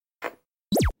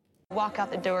Walk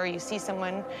out the door, you see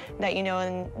someone that you know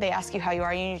and they ask you how you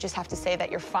are, and you just have to say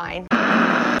that you're fine.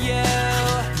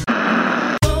 Yeah.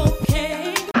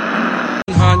 Okay.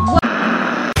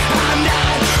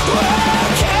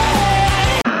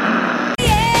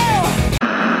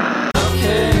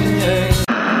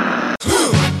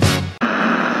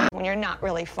 When you're not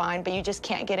really fine, but you just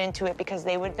can't get into it because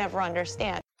they would never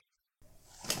understand.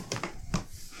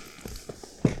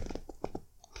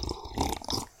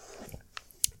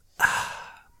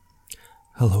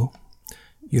 Hello,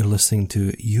 you're listening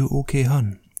to You Okay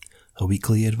Hun, a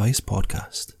weekly advice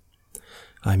podcast.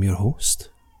 I'm your host,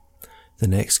 the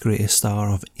next greatest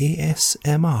star of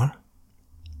ASMR,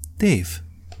 Dave.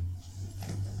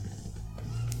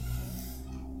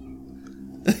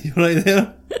 You're right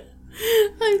there?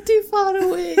 I'm too far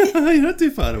away. You're not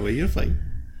too far away, you're fine.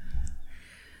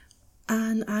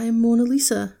 And I'm Mona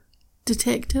Lisa,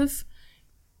 detective,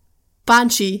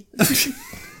 Banshee.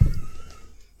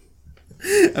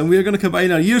 And we're going to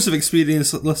combine our years of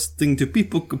experience listening to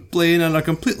people complain and our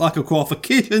complete lack of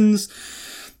qualifications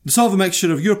to solve a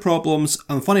mixture of your problems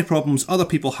and funny problems other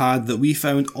people had that we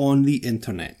found on the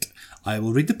internet. I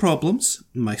will read the problems,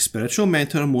 my spiritual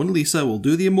mentor Mona Lisa will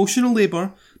do the emotional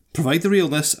labour, provide the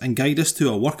realness and guide us to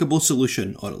a workable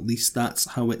solution, or at least that's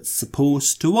how it's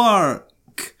supposed to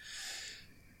work.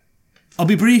 I'll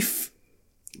be brief.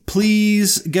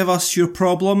 Please give us your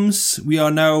problems. We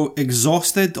are now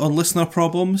exhausted on listener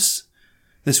problems.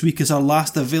 This week is our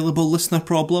last available listener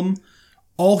problem.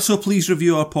 Also, please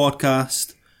review our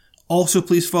podcast. Also,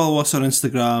 please follow us on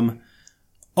Instagram.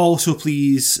 Also,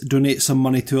 please donate some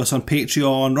money to us on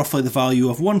Patreon, roughly the value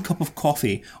of 1 cup of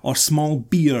coffee or small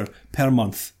beer per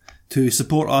month to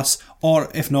support us, or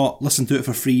if not, listen to it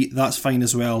for free. That's fine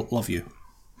as well. Love you.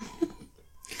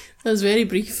 That was very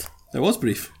brief. It was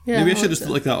brief. Yeah, Maybe I should just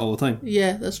like that all the time.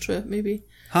 Yeah, that's true, maybe.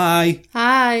 Hi.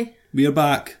 Hi. We are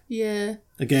back. Yeah.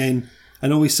 Again. I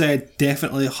know we said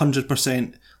definitely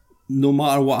 100%, no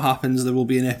matter what happens, there will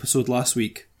be an episode last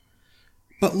week.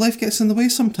 But life gets in the way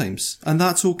sometimes, and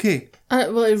that's okay.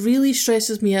 Well, it really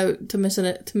stresses me out to miss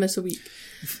a week.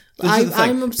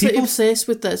 I'm obsessed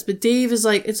with this, but Dave is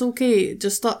like, it's okay,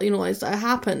 just start, it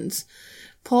happens.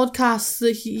 Podcasts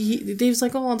that Dave's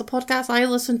like, oh, the podcasts I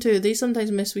listen to, they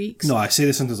sometimes miss weeks. No, I say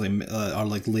they sometimes are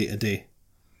like late a day.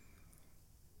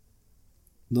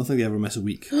 I don't think they ever miss a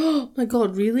week. Oh my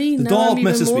god, really? The now dollop I'm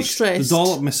even misses more weeks. stressed. The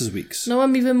dollop misses weeks. Now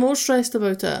I'm even more stressed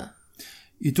about it.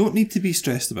 You don't need to be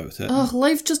stressed about it. Oh,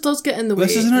 life just does get in the way.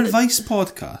 This is an advice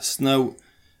podcast. Now,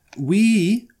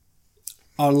 we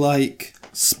are like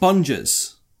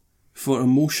sponges for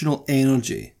emotional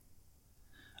energy.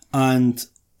 And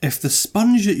if the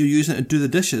sponge that you're using to do the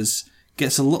dishes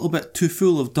gets a little bit too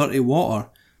full of dirty water,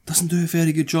 doesn't do a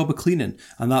very good job of cleaning,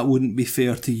 and that wouldn't be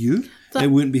fair to you,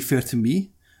 it wouldn't be fair to me,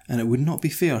 and it would not be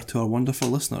fair to our wonderful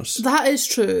listeners. That is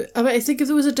true. I mean, I think if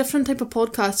there was a different type of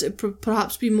podcast, it'd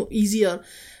perhaps be easier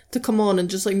to come on and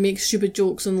just like make stupid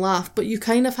jokes and laugh, but you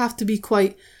kind of have to be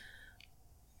quite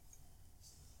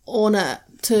on it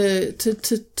to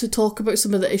talk about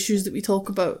some of the issues that we talk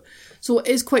about. So it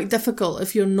is quite difficult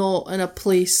if you're not in a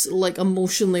place like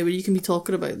emotionally where you can be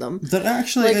talking about them. There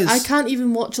actually is. I can't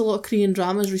even watch a lot of Korean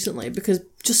dramas recently because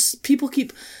just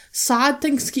sad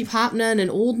things keep happening and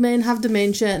old men have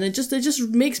dementia and it just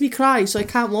makes me cry, so I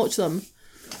can't watch them.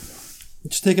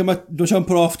 Just taking my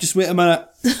jumper off, just wait a minute.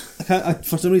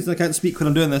 For some reason I can't speak when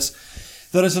I'm doing this.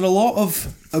 There is a lot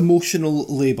of emotional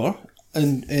labour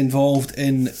involved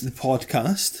in the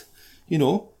podcast,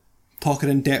 talking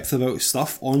in depth about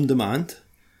stuff on demand.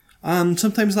 And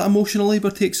sometimes that emotional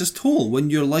labour takes its toll when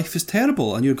your life is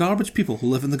terrible and you're garbage people who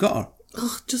live in the gutter.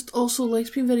 Ugh, just also life's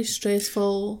been very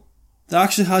stressful. There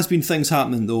actually has been things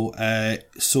happening though.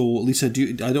 So Lisa,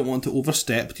 I don't want to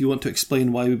overstep. Do you want to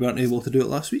explain why we weren't able to do it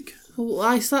last week? Well,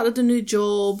 I started a new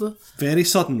job. Very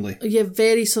suddenly. Yeah,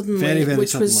 very suddenly. Very, very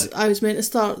which suddenly. I was meant to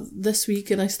start this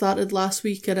week and I started last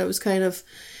week, and it was kind of,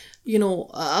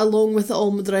 along with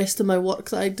all the rest of my work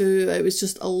that I do, it was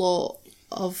just a lot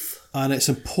of... And it's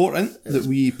important that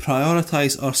we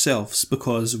prioritise ourselves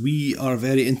because we are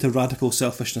very into radical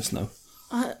selfishness now.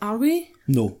 Are we?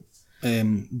 No.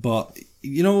 But,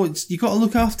 you got to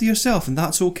look after yourself, and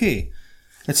that's okay.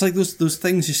 It's like those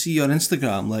things you see on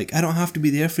Instagram, like, I don't have to be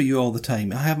there for you all the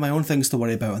time. I have my own things to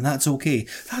worry about, and that's okay.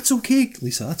 That's okay,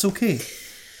 Lisa, that's okay.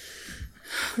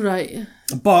 Right.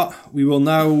 But we will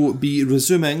now be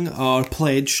resuming our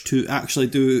pledge to actually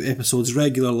do episodes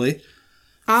regularly.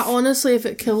 Honestly, if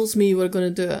it kills me, we're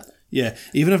going to do it. Yeah,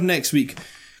 even if next week...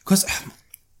 Because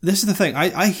this is the thing,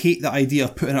 I hate the idea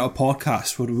of putting out a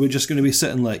podcast where we're just going to be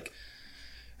sitting like...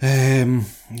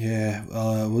 Yeah,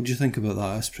 what do you think about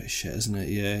that? That's pretty shit, isn't it?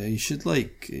 Yeah, you should,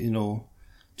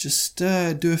 just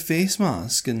do a face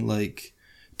mask and,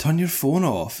 turn your phone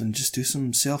off and just do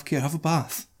some self-care. Have a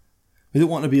bath. We don't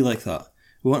want to be like that.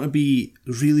 We want to be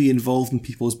really involved in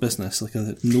people's business, like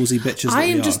a nosy bitches that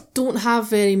we are. Just don't have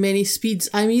very many speeds.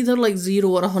 I'm either 0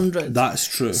 or 100. That's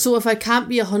true. So if I can't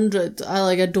be 100,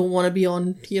 I don't want to be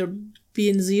on here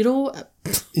being 0.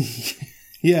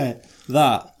 Yeah,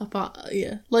 that.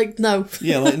 Yeah, now.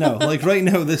 Yeah, now. Right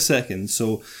now, this second.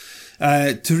 So,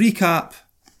 to recap,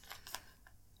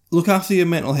 look after your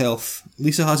mental health.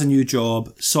 Lisa has a new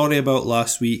job. Sorry about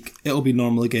last week. It'll be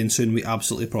normal again soon, we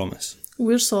absolutely promise.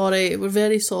 We're sorry. We're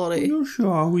very sorry. No,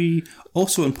 sure are we.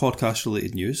 Also in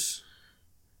podcast-related news,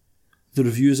 the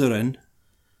reviews are in.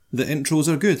 The intros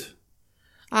are good.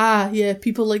 Yeah,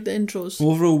 people like the intros.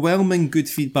 Overwhelming good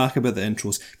feedback about the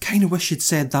intros. Kind of wish you'd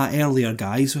said that earlier,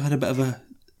 guys. We had a bit of a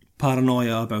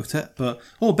paranoia about it. But,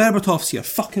 Berbatov's here.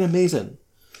 Fucking amazing.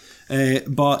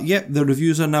 But, yep, the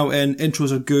reviews are now in.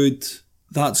 Intros are good.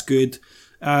 That's good.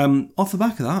 Off the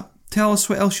back of that, tell us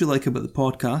what else you like about the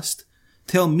podcast.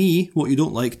 Tell me what you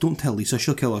don't like. Don't tell Lisa.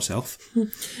 She'll kill herself.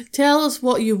 Tell us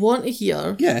what you want to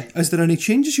hear. Yeah. Is there any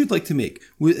changes you'd like to make?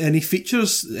 Any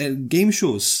features, game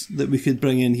shows that we could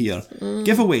bring in here?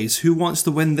 Giveaways. Who wants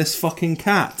to win this fucking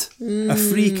cat? A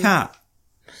free cat.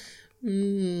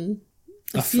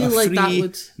 I feel like that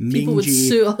would... People would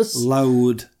sue us.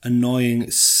 Loud, annoying,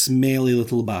 smelly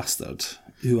little bastard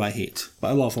who I hate. But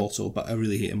I love also, but I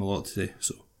really hate him a lot today.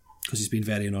 So, because he's been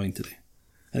very annoying today.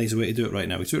 And he's a way to do it right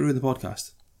now. He's doing it with the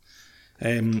podcast.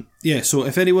 So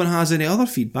if anyone has any other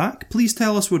feedback, please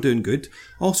tell us we're doing good.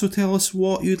 Also tell us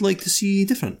what you'd like to see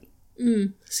different.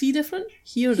 See different?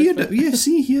 Hear different?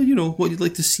 Hear, what you'd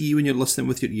like to see when you're listening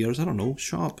with your ears. I don't know,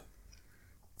 sharp.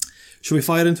 Shall we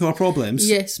fire into our problems?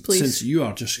 Yes, please. Since you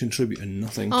are just contributing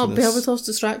nothing to this. Berbatov's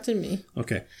distracting me.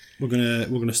 Okay, we're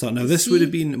gonna start now. This would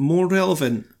have been more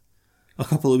relevant a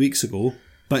couple of weeks ago.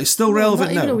 But it's still relevant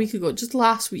now. Not even a week ago, just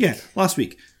last week. Yeah, last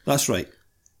week. That's right.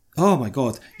 Oh my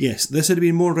god. Yes, this would have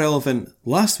been more relevant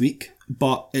last week,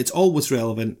 but it's always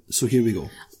relevant, so here we go.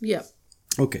 Yep.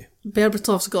 Okay.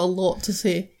 Berbatov's got a lot to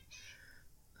say.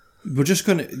 We're just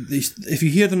going to... If you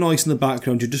hear the noise in the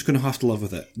background, you're just going to have to live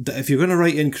with it. If you're going to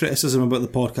write in criticism about the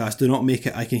podcast, do not make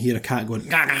it I can hear a cat going...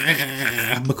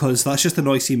 because that's just the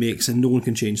noise he makes and no one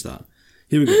can change that.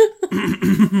 Here we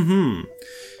go.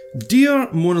 Dear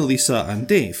Mona Lisa and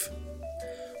Dave,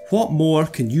 what more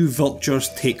can you vultures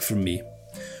take from me?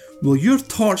 Will your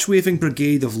torch-waving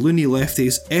brigade of loony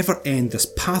lefties ever end this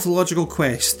pathological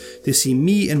quest to see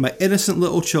me and my innocent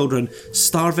little children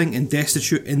starving and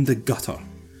destitute in the gutter?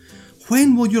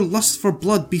 When will your lust for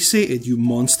blood be sated, you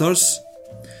monsters?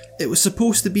 It was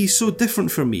supposed to be so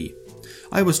different for me.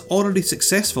 I was already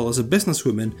successful as a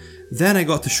businesswoman, then I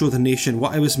got to show the nation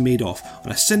what I was made of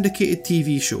on a syndicated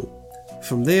TV show.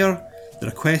 From there, the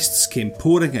requests came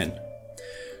pouring in.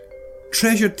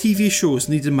 Treasured TV shows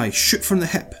needed my shoot from the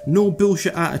hip, no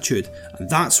bullshit attitude, and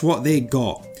that's what they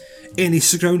got. Any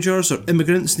scroungers or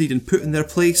immigrants needing put in their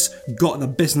place got the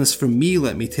business from me,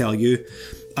 let me tell you,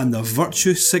 and the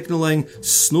virtue signalling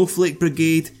snowflake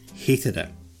brigade hated it.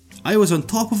 I was on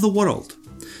top of the world.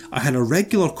 I had a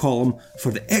regular column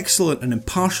for the excellent and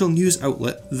impartial news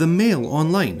outlet The Mail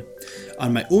online,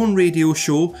 and my own radio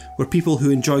show where people who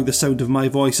enjoyed the sound of my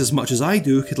voice as much as I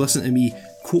do could listen to me,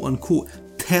 quote unquote,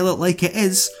 tell it like it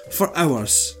is for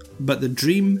hours. But the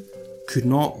dream could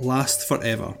not last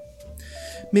forever.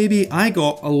 Maybe I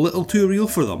got a little too real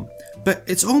for them, but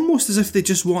it's almost as if they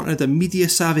just wanted a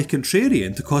media-savvy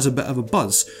contrarian to cause a bit of a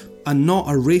buzz, and not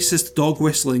a racist,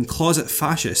 dog-whistling, closet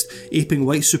fascist aping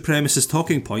white supremacist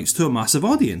talking points to a massive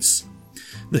audience.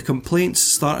 The complaints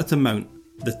started to mount,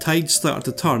 the tide started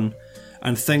to turn,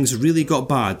 and things really got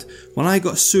bad when I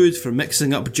got sued for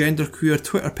mixing up genderqueer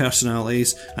Twitter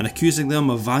personalities and accusing them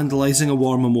of vandalising a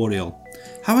war memorial.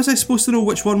 How was I supposed to know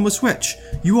which one was which?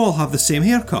 You all have the same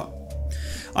haircut.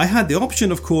 I had the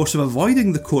option, of course, of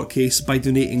avoiding the court case by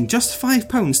donating just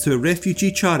 £5 to a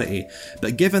refugee charity,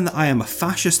 but given that I am a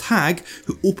fascist hag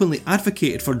who openly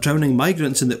advocated for drowning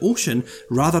migrants in the ocean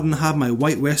rather than have my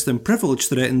white Western privilege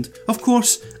threatened, of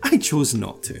course, I chose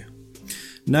not to.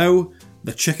 Now,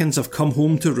 the chickens have come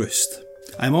home to roost.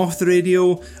 I'm off the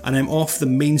radio, and I'm off the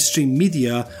mainstream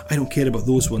media. I don't care about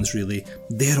those ones really.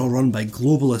 They're all run by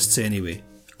globalists anyway.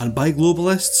 And by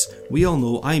globalists, we all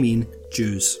know I mean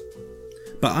Jews.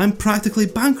 But I'm practically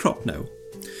bankrupt now.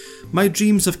 My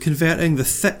dreams of converting the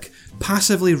thick,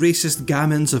 passively racist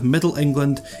gamins of Middle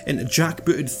England into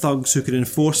jackbooted thugs who could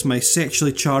enforce my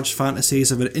sexually charged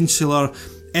fantasies of an insular,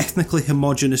 ethnically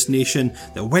homogenous nation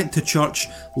that went to church,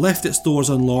 left its doors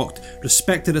unlocked,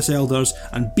 respected its elders,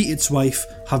 and beat its wife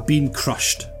have been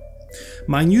crushed.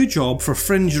 My new job for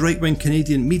fringe right-wing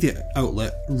Canadian media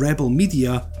outlet Rebel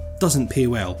Media doesn't pay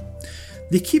well.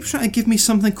 They keep trying to give me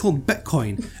something called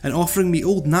Bitcoin and offering me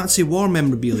old Nazi war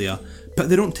memorabilia, but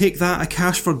they don't take that as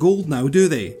cash for gold now, do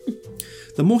they?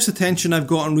 The most attention I've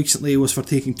gotten recently was for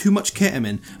taking too much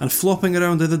ketamine and flopping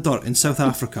around in the dirt in South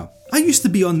Africa. I used to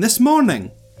be on This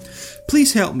Morning.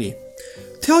 Please help me.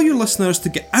 Tell your listeners to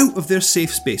get out of their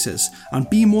safe spaces and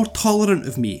be more tolerant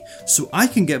of me so I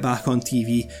can get back on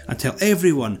TV and tell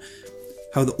everyone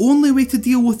how the only way to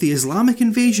deal with the Islamic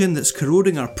invasion that's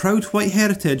corroding our proud white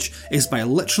heritage is by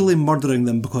literally murdering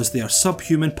them because they are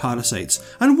subhuman parasites.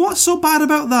 And what's so bad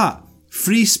about that?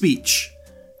 Free speech.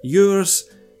 Yours,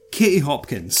 Katie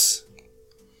Hopkins.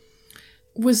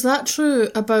 Was that true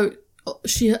about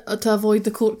to avoid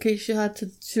the court case? She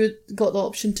got the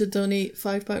option to donate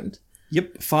 £5.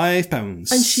 Yep,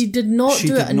 £5. And she did not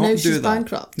do it, and now she's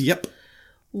bankrupt. Yep.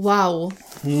 Wow.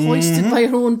 Hoisted by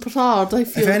her own petard, I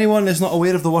feel. If anyone is not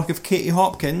aware of the work of Katie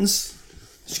Hopkins,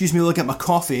 excuse me, look at my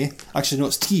coffee. Actually, no,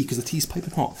 it's tea, because the tea's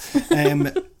piping hot.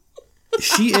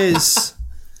 She is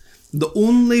the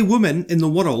only woman in the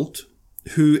world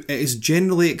who it is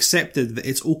generally accepted that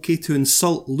it's okay to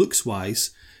insult looks-wise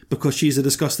because she's a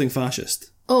disgusting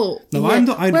fascist. Oh, now,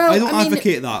 yeah. I don't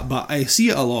advocate that, but I see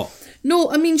it a lot.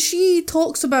 No, I mean, she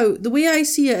talks about, the way I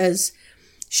see it is,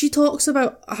 she talks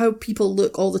about how people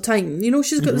look all the time. You know,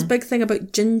 she's got this big thing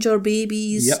about ginger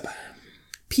babies. Yep.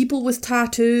 People with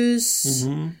tattoos.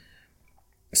 Mm-hmm.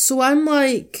 So I'm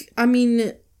like, I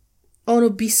mean, on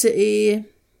obesity...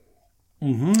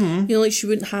 Mm-hmm. You know, like she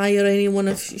wouldn't hire anyone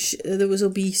if there was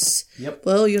obese. Yep.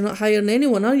 Well, you're not hiring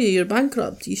anyone, are you? You're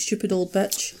bankrupt, you stupid old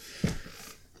bitch.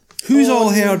 Who's all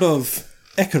heard of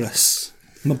Icarus?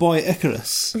 My boy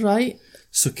Icarus. Right.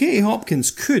 So Katie Hopkins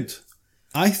could,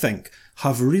 I think,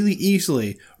 have really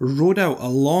easily rode out a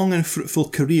long and fruitful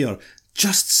career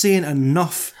just saying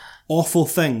enough awful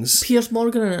things. Piers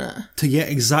Morgan in it.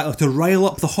 To rile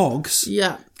up the hogs.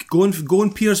 Yeah. Go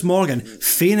and Piers Morgan,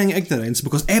 feigning ignorance,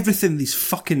 because everything these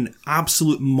fucking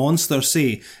absolute monsters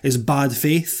say is bad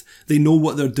faith. They know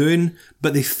what they're doing,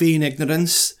 but they feign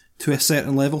ignorance to a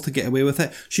certain level to get away with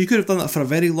it. She could have done that for a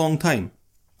very long time,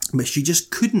 but she just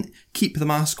couldn't keep the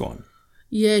mask on.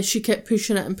 Yeah, she kept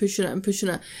pushing it and pushing it and pushing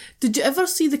it. Did you ever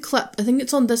see the clip? I think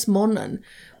it's on This Morning,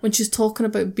 when she's talking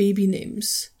about baby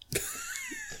names.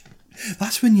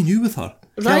 That's when you knew with her.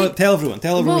 Right. Tell everyone.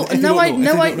 Well,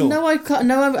 I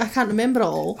can't remember it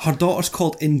all. Her daughter's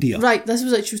called India. Right, this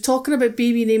was it. She was talking about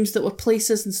baby names that were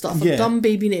places and stuff, or dumb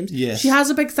baby names. Yes. She has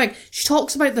a big thing. She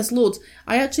talks about this loads.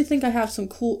 I actually think I have some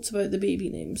quotes about the baby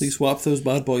names. Please swap those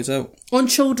bad boys out. On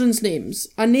children's names.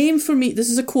 A name for me, this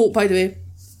is a quote by the way,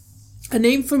 a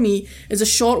name for me is a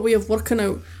short way of working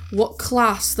out what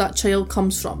class that child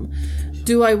comes from.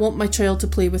 Do I want my child to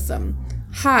play with them?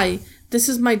 Hi, this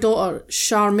is my daughter,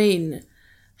 Charmaine.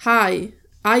 Hi,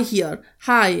 I hear.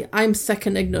 Hi, I'm thick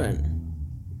and ignorant.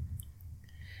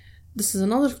 This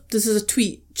is a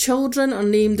tweet. Children are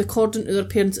named according to their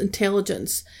parents'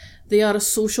 intelligence. They are a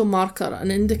social marker, an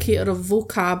indicator of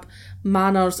vocab,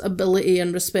 manners, ability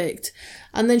and respect.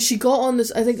 And then she got on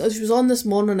this, I think she was on This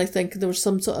Morning, I think, there was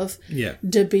some sort of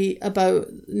debate about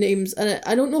names. And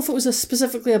I don't know if it was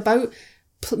specifically about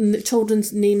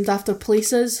children's named after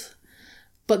places,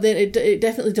 but then it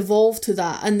definitely devolved to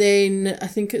that. And then I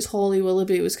think it's Holly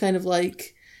Willoughby was kind of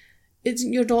like,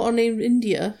 isn't your daughter named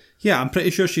India? Yeah, I'm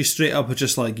pretty sure she straight up was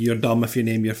just like, you're dumb if you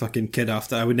name your fucking kid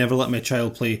after. I would never let my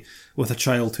child play with a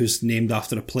child who's named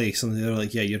after a place. And they're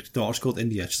like, yeah, your daughter's called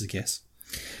India. She's like, yes.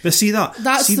 But see that?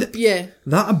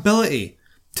 That ability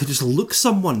to just look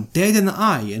someone dead in the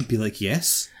eye and be like,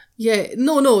 yes. Yeah,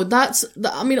 no,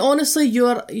 I mean, honestly, you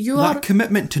are... That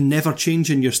commitment to never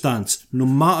changing your stance, no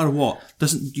matter what,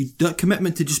 that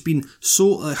commitment to just being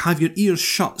so, have your ears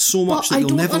shut so much that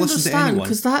you'll never listen to anyone.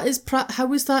 Because that is,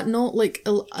 how is that not, like,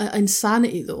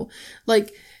 insanity, though?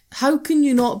 Like, how can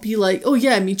you not be like, oh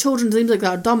yeah, I mean, children's names like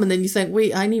that are dumb, and then you think,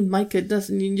 wait, I named my kid this,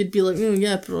 and you'd be like,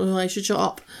 I should shut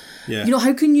up. Yeah. You know,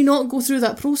 how can you not go through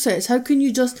that process? How can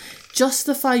you just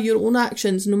justify your own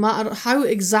actions, no matter how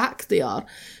exact they are,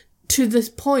 to this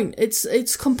point?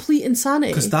 It's complete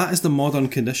insanity. Because that is the modern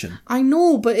condition. I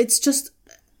know, but it's just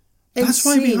insane. That's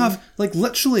why we have, like,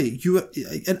 literally,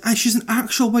 she's an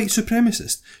actual white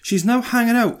supremacist. She's now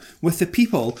hanging out with the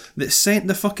people that sent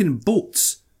the fucking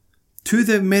boats to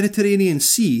the Mediterranean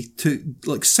Sea to,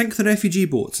 like, sink the refugee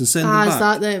boats and send them back. Is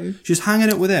that them? She's hanging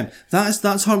out with them.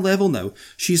 That's her level now.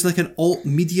 She's like an alt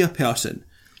media person.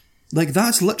 Like,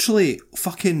 that's literally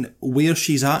fucking where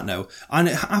she's at now. And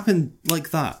it happened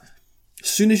like that. As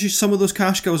soon as some of those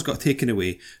cash cows got taken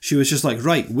away, she was just like,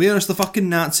 right, where's the fucking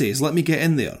Nazis? Let me get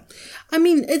in there. I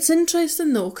mean, it's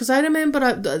interesting though, because I remember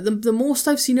the most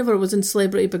I've seen of her was in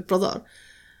Celebrity Big Brother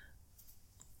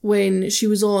when she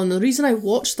was on. The reason I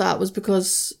watched that was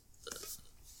because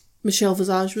Michelle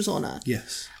Visage was on it.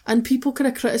 Yes. And people kind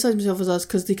of criticised Michelle Visage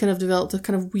because they kind of developed a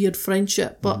kind of weird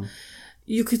friendship. But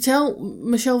you could tell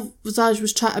Michelle Visage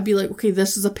was trying to be like, okay,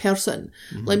 this is a person.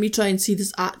 Let me try and see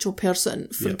this actual person.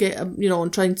 Forget,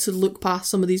 and trying to look past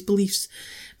some of these beliefs.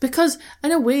 Because,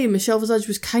 in a way, Michelle Visage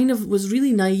was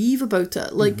really naive about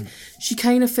it. Like, she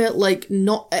kind of felt like and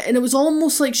it was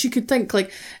almost like she could think,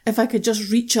 like, if I could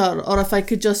just reach her, or if I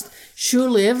could just,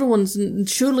 surely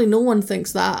no one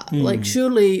thinks that. Like,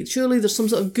 surely there's some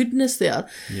sort of goodness there.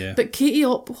 Yeah. But Katie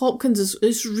Hopkins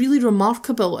is really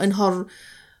remarkable in her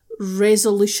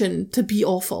resolution to be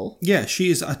awful. Yeah,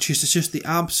 she's just the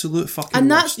absolute fucking and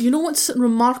worst. that's, you know what's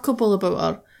remarkable about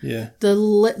her? Yeah.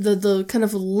 The kind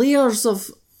of layers of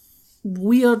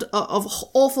weird, of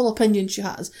awful opinions she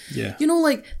has. Yeah. You know,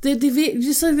 like,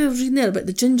 just like I was reading there about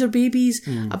the ginger babies,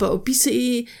 about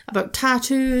obesity, about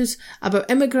tattoos, about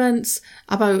immigrants,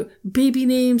 about baby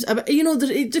names, about,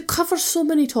 it covers so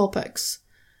many topics.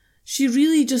 She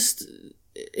really just,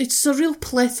 it's a real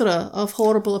plethora of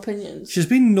horrible opinions. She's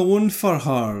been known for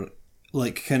her,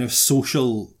 like, kind of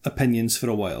social opinions for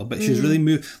a while, but she's really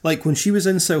moved, like, when she was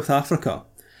in South Africa,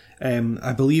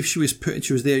 I believe she was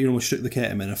there, she took the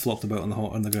ketamine and flopped about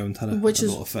on the ground, had a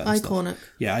little fit and iconic.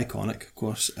 Stuff. Yeah, iconic, of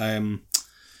course.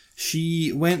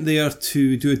 She went there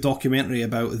to do a documentary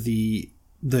about the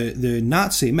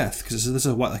Nazi myth, because this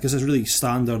is really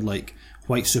standard, like,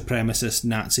 white supremacist,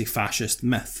 Nazi, fascist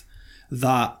myth,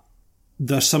 that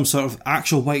there's some sort of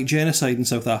actual white genocide in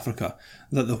South Africa,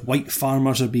 that the white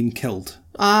farmers are being killed.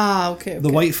 Ah, okay. The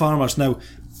white farmers. Now,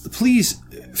 please,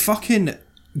 fucking,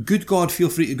 good God, feel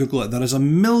free to Google it. There is a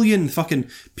million fucking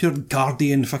pure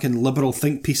Guardian fucking liberal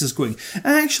think pieces going,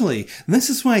 actually, this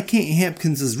is why Katie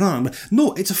Hopkins is wrong.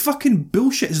 No, it's a fucking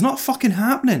bullshit. It's not fucking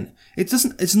happening.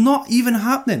 It's not even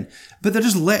happening. But they're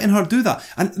just letting her do that.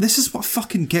 And this is what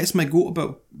fucking gets my goat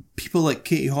about people like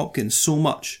Katie Hopkins so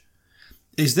much.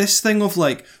 Is this thing of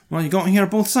like, well, you got to hear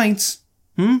both sides.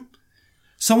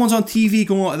 Someone's on TV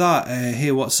going like that,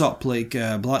 hey, what's up, like,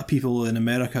 black people in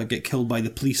America get killed by the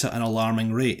police at an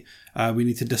alarming rate. We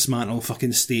need to dismantle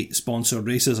fucking state-sponsored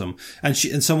racism.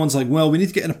 And someone's like, well, we need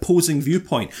to get an opposing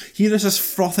viewpoint. Here is this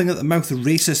frothing at the mouth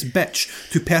racist bitch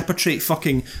to perpetrate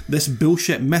fucking this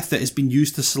bullshit myth that has been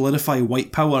used to solidify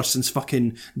white power since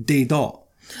fucking day dot.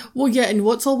 Well, yeah, and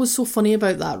what's always so funny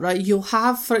about that, right? You'll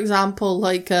have, for example,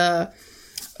 like,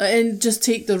 and just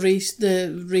take the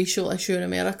racial issue in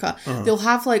America. They'll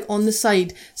have, like, on the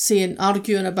side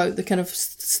arguing about the kind of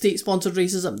state-sponsored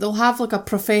racism. They'll have, like, a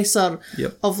professor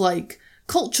of, like,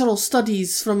 cultural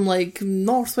studies from, like,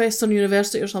 Northwestern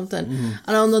University or something.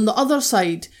 And on the other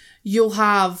side, you'll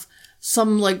have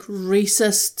some, like,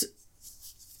 racist,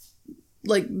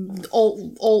 like,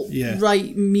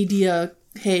 alt-right media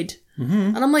head.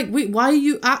 And I'm like, wait, why are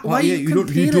you comparing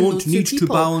you don't those need two to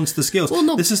people? balance the scales. Well,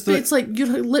 no, it's like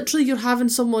you're having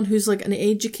someone who's like an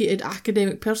educated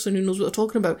academic person who knows what they're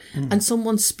talking about, and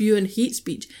someone spewing hate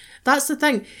speech. That's the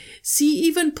thing. See,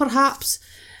 even perhaps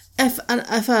I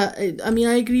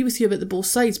agree with you about the both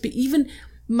sides, but even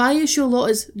my issue a lot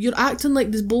is you're acting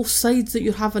like the both sides that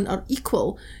you're having are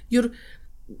equal.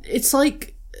 It's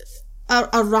like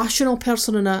a rational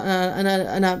person and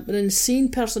an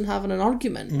insane person having an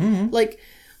argument. Like,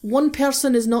 one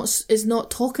person is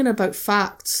not talking about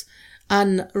facts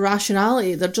and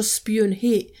rationality. They're just spewing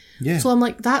hate. Yeah. So I'm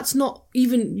like, that's not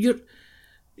even you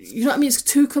know what I mean? It's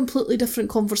two completely different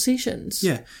conversations.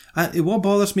 Yeah. And what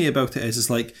bothers me about it is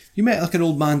like, you met like an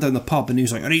old man down the pub and he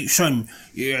was like, alright son,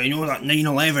 yeah, you know that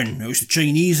 9/11, it was the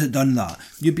Chinese that done that.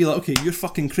 You'd be like, okay, you're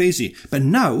fucking crazy. But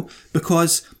now,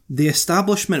 because the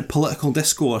establishment political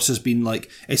discourse has been like,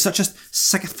 it's such a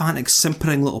sycophantic,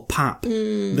 simpering little pap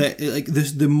that like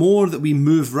the more that we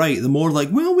move right, the more like,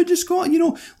 well, we just got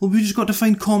to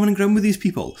find common ground with these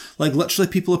people. Like,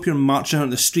 literally people up here marching out in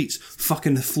the streets,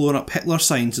 fucking throwing up Hitler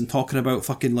signs and talking about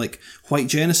fucking like white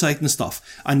genocide and stuff,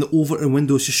 and the Overton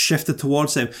windows just shifted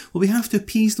towards them. Well, we have to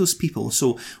appease those people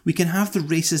so we can have the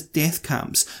racist death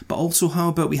camps, but also how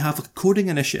about we have a coding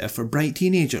initiative for bright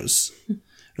teenagers,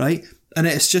 right? And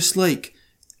it's just like,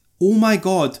 oh my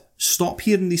God, stop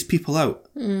hearing these people out.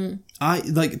 There's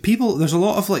a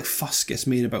lot of like fuss gets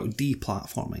made about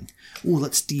deplatforming. Oh,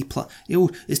 let's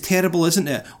it's terrible, isn't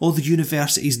it? All the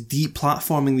universities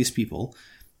deplatforming these people.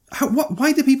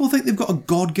 Why do people think they've got a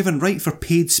God-given right for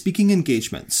paid speaking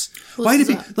engagements?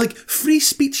 Free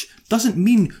speech doesn't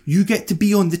mean you get to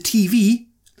be on the TV.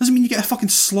 Doesn't mean you get a fucking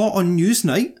slot on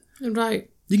Newsnight. Right.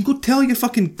 You can go tell your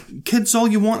fucking kids all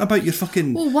you want about your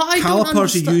fucking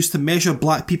calipers you use to measure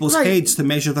black people's heads to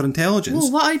measure their intelligence.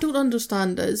 Well, what I don't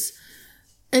understand is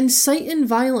inciting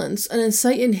violence and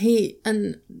inciting hate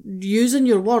and using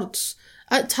your words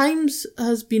at times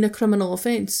has been a criminal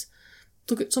offence.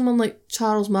 Look at someone like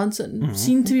Charles Manson,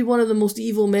 seen to be one of the most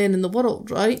evil men in the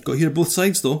world, right? Got to hear both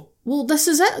sides, though. Well, this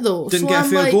is it, though. Didn't get a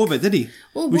fair go of it, did he?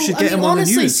 We should get him on the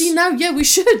news. See, now, yeah, we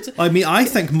should. I mean, I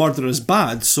think murder is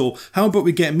bad, so how about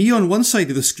we get me on one side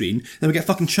of the screen, then we get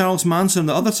fucking Charles Manson on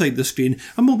the other side of the screen,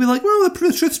 and we'll be like, well,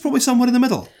 the truth's probably somewhere in the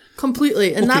middle.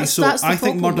 Completely, and that's the I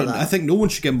think problem. I think no one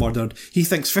should get murdered. He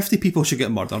thinks 50 people should get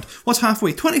murdered. What's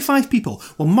halfway? 25 people.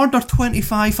 We'll murder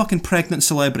 25 fucking pregnant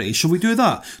celebrities. Shall we do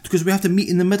that? Because we have to meet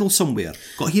in the middle somewhere.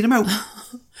 Got to hear him out.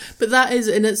 But that is,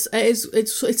 and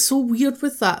it's so weird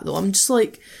with that though. I'm just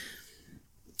like,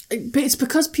 but it's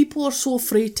because people are so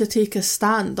afraid to take a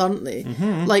stand, aren't they?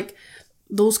 Mm-hmm. Like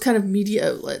those kind of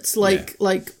media outlets, like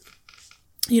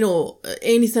you know,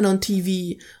 anything on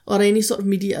TV or any sort of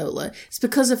media outlet. It's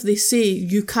because if they say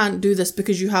you can't do this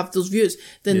because you have those views,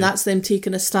 then that's them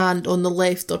taking a stand on the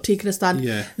left or taking a stand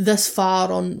this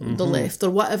far on the left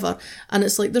or whatever. And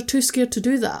it's like they're too scared to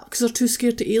do that because they're too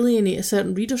scared to alienate a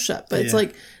certain readership. But it's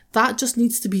like that just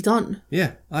needs to be done.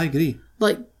 Yeah, I agree.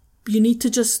 Like you need to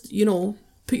just, you know,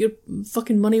 put your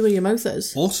fucking money where your mouth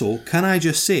is. Also, can I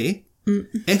just say,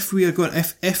 if we are going,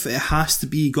 if it has to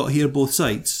be got to hear both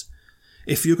sides.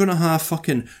 If you're going to have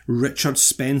fucking Richard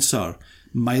Spencer,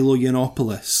 Milo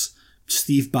Yiannopoulos,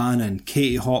 Steve Bannon,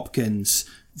 Katie Hopkins,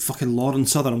 fucking Lauren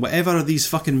Southern, whatever these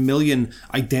fucking million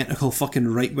identical fucking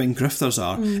right-wing grifters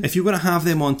are, if you're going to have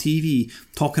them on TV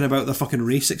talking about their fucking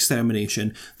race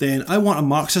extermination, then I want a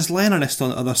Marxist-Leninist on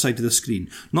the other side of the screen,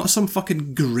 not some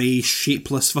fucking grey,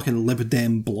 shapeless fucking Lib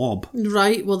Dem blob.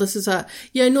 Right, well this is a...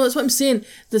 Yeah, no, that's what I'm saying.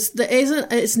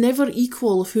 It's never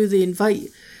equal who they invite.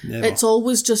 Never. It's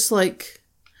always just like,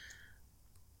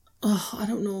 I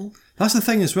don't know. That's the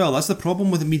thing as well. That's the problem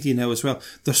with the media now as well.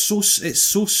 It's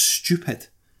so stupid.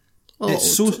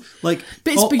 It's so like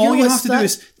all you have to do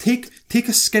is take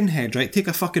a skinhead, right? Take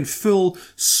a fucking full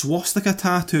swastika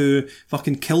tattoo,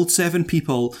 fucking killed 7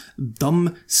 people,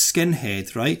 dumb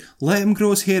skinhead, right? Let him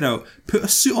grow his hair out, put a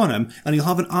suit on him, and he'll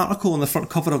have an article on the front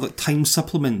cover of like Time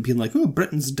supplement being like, "Oh,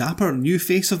 Britain's dapper new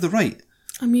face of the right."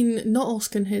 I mean, not all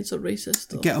skinheads are racist,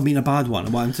 though. I mean a bad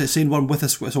one. I'm saying one with a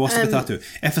swastika tattoo.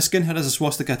 If a skinhead has a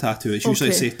swastika tattoo, it's usually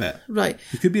a safe bet. Right.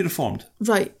 You could be reformed.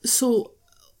 Right. So,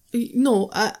 no,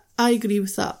 I agree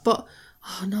with that. But,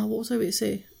 what was I going to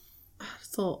say? I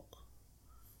thought...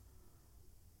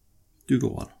 Do go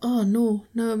on. Oh, no.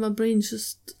 No, my brain's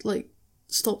just, like,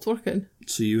 stopped working.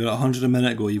 So you were at 100 a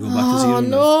minute ago, you go back to 0 now. Oh,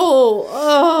 no!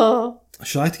 Oh!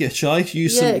 Shall I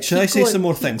say some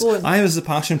more things? Going. I have a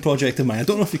passion project in mind. I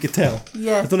don't know if you could tell.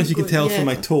 Yeah. I don't know if you could tell from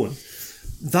my tone.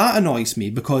 That annoys me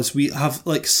because we have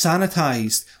like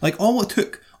sanitized, like all it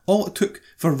took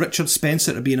for Richard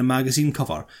Spencer to be in a magazine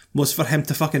cover was for him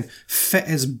to fucking fit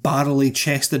his barrelly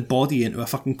chested body into a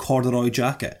fucking corduroy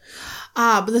jacket.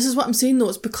 But this is what I'm saying though.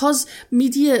 It's because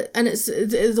media and it's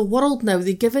the world now.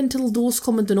 They give in to the lowest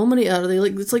common denominator.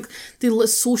 The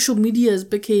social medias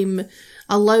became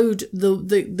allowed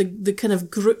the kind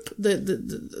of group,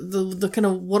 the kind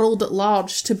of world at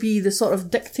large to be the sort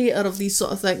of dictator of these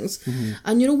sort of things. Mm-hmm.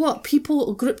 And you know what?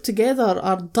 People grouped together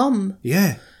are dumb.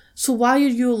 Yeah. So why are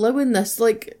you allowing this?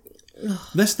 Like,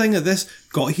 this thing of this,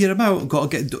 got to hear about,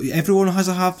 got to get, everyone has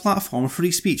to have platform,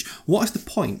 free speech. What is the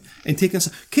point in taking...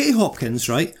 Katie Hopkins,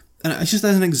 right, and it's just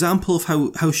as an example of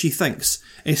how she thinks,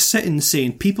 is sitting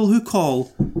saying people who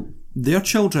call their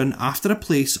children after a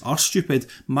place are stupid.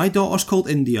 My daughter's called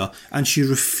India, and she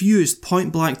refused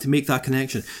point blank to make that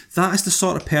connection. That is the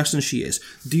sort of person she is.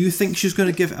 Do you think she's going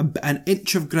to give an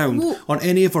inch of ground on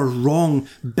any of her wrong,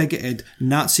 bigoted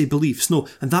Nazi beliefs? No,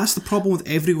 and that's the problem with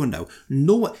everyone now.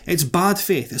 No, it's bad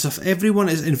faith. It's if everyone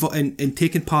is in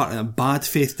taking part in a bad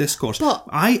faith discourse. But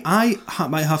I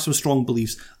might have some strong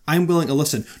beliefs. I'm willing to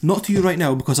listen. Not to you right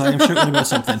now because I am shouting about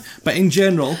something. But in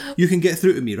general, you can get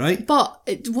through to me, right? But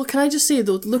what can I just say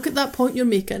though? Look at that point you're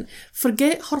making.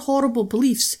 Forget her horrible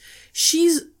beliefs.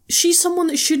 She's someone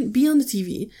that shouldn't be on the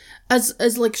TV.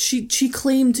 As like she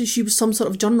claimed she was some sort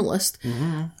of journalist.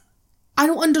 Mm-hmm. I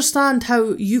don't understand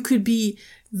how you could be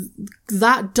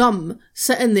that dumb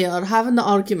sitting there having the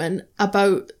argument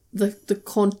about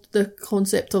the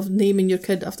concept of naming your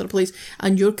kid after a place,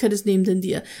 and your kid is named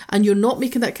India, and you're not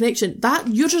making that connection, that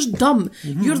you're just dumb.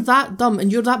 Mm-hmm. You're that dumb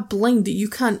and you're that blind that you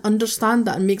can't understand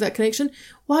that and make that connection.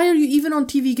 Why are you even on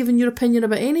TV giving your opinion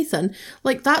about anything?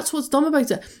 Like, that's what's dumb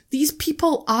about it. These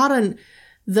people aren't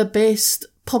the best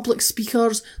public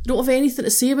speakers. They don't have anything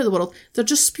to say about the world. They're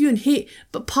just spewing hate.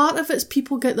 But part of it's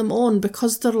people get them on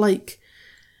because they're like,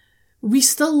 we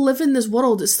still live in this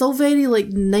world. It's still very like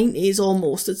 90s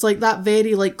almost. It's like that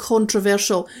very like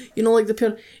controversial, you know, like the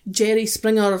pure Jerry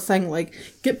Springer thing, like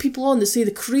get people on that say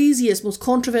the craziest, most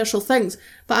controversial things.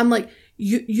 But I'm like,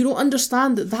 you don't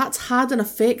understand that that's had an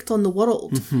effect on the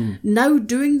world. Mm-hmm. Now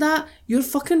doing that, you're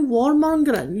fucking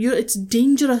warmongering. It's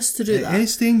dangerous to do that. It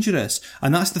is dangerous.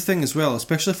 And that's the thing as well,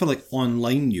 especially for like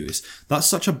online news. That's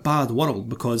such a bad world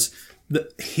because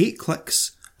the hate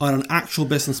clicks are an actual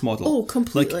business model. Oh,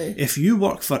 completely. Like, if you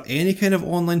work for any kind of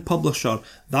online publisher,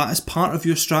 that is part of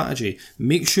your strategy.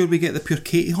 Make sure we get the pure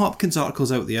Katie Hopkins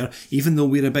articles out there, even though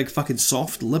we're a big fucking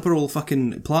soft, liberal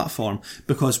fucking platform,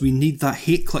 because we need that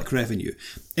hate click revenue.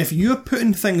 If you're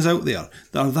putting things out there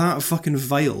that are that fucking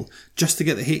vile just to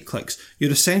get the hate clicks, you're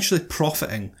essentially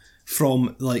profiting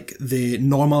from like the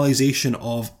normalisation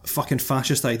of fucking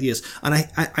fascist ideas. And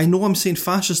I know I'm saying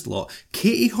fascist a lot.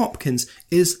 Katie Hopkins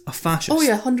is a fascist. Oh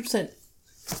yeah, 100%.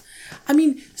 I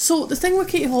mean, so the thing with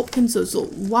Katie Hopkins is, though,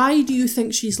 why do you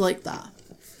think she's like that?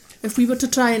 If we were to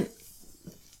try and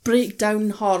break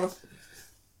down her,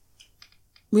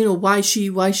 you know, why she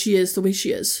is the way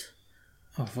she is.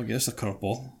 Oh, I guess a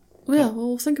curveball. Well, yeah,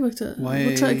 well, think about it. Why?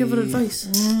 We'll try to give her advice.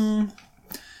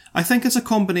 I think it's a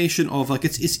combination of like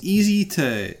it's easy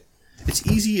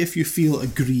if you feel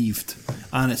aggrieved,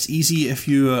 and it's easy if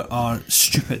you are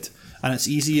stupid, and it's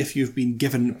easy if you've been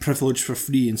given privilege for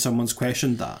free and someone's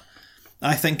questioned that.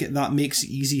 I think that makes it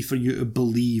easy for you to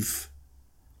believe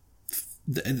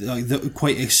the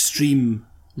quite extreme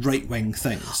right-wing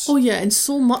things. Oh yeah, and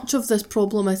so much of this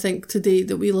problem, I think, today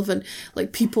that we live in,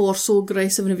 like people are so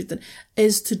aggressive and everything,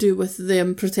 is to do with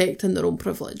them protecting their own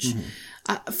privilege.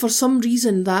 Mm-hmm. For some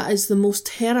reason, that is the most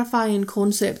terrifying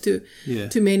concept to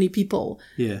many people.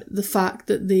 Yeah. The fact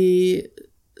that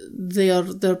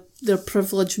their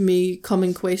privilege may come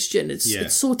in question.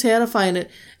 It's so terrifying.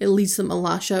 It leads them to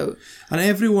lash out. And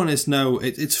everyone is now.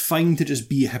 It's fine to just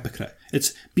be a hypocrite.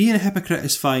 Being a hypocrite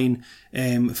is fine.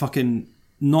 Fucking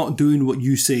not doing what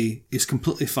you say is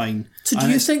completely fine. So do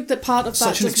you think that part of that...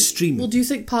 Such an extreme. Well, do you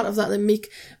think part of that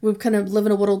we kind of live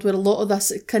in a world where a lot of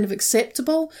this is kind of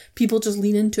acceptable? People just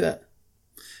lean into it.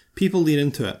 People lean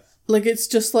into it. Like, it's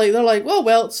just like, they're like,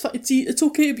 well, it's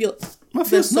okay to be like... Well,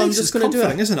 it's nice, it's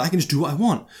comforting, isn't it? I can just do what I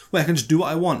want. Well, I can just do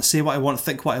what I want, say what I want,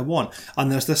 think what I want.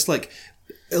 And there's this, like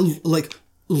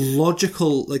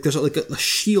logical, like there's like a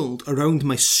shield around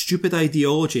my stupid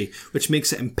ideology which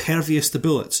makes it impervious to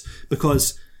bullets,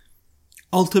 because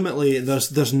ultimately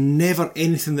there's never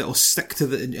anything that will stick to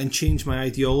and change my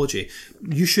ideology.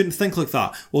 You shouldn't think like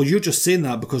that. Well, you're just saying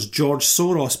that because George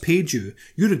Soros paid you.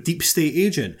 You're a deep state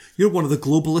agent. You're one of the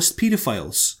globalist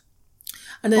paedophiles.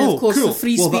 And then, of course, the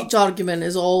free speech argument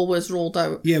is always rolled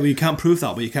out. Yeah, well, you can't prove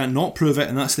that, but you can't not prove it,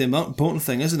 and that's the important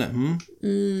thing, isn't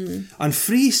it? And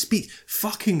free speech,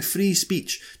 fucking free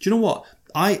speech. Do you know what?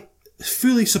 I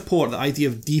fully support the idea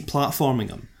of deplatforming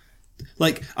them.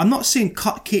 Like, I'm not saying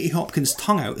cut Katie Hopkins'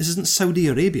 tongue out. This isn't Saudi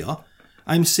Arabia.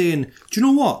 I'm saying, do you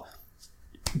know what?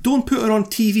 Don't put her on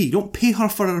TV. Don't pay her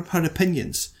for her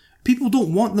opinions. People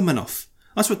don't want them enough.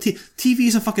 That's what TV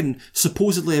is, a fucking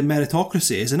supposedly a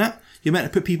meritocracy, isn't it? You're meant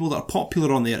to put people that are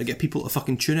popular on there to get people to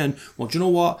fucking tune in. Well, do you know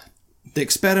what? The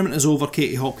experiment is over,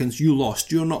 Katie Hopkins. You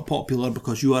lost. You're not popular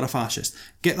because you are a fascist.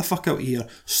 Get the fuck out of here.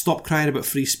 Stop crying about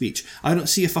free speech. I don't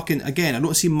see I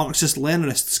don't see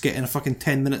Marxist-Leninists getting a fucking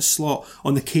 10-minute slot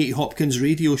on the Katie Hopkins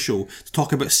radio show to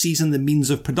talk about seizing the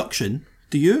means of production.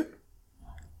 Do you?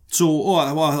 So,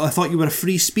 I thought you were a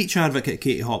free speech advocate,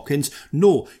 Katie Hopkins.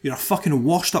 No, you're a fucking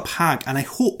washed up hag, and I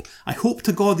hope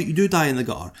to God that you do die in the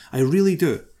gutter. I really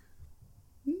do.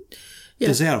 Yeah,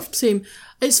 deserved. Same.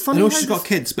 It's funny. I know she's got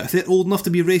kids, but if they're old enough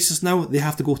to be racist now, they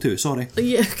have to go too. Sorry.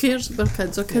 Yeah, who cares about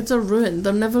kids? Our kids are ruined.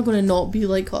 They're never going to not be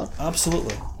like her.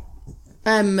 Absolutely.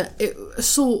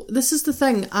 So this is the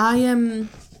thing. How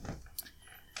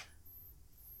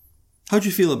do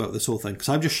you feel about this whole thing? Because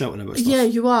I'm just shouting about stuff. Yeah,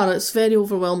 you are. It's very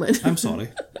overwhelming. I'm sorry.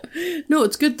 No,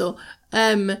 it's good though.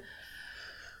 I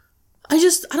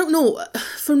don't know.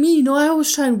 For me, I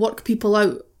always try and work people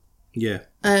out. Yeah.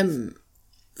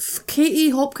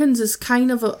 Katie Hopkins is kind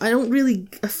of I don't really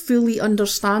fully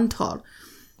understand her.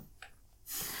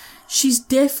 She's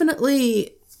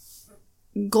definitely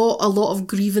got a lot of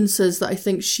grievances that I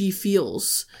think she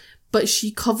feels, but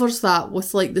she covers that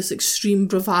with like this extreme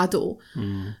bravado.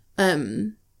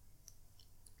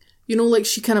 You know, like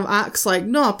she kind of acts like,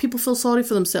 no, people feel sorry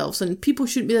for themselves and people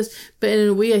shouldn't be this. But in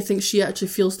a way, I think she actually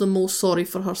feels the most sorry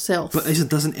for herself. But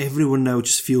doesn't everyone now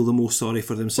just feel the most sorry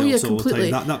for themselves all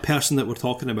the time? That person that we're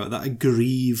talking about, that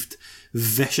aggrieved,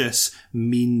 vicious,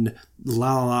 mean,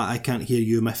 I can't hear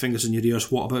you, my fingers in your ears,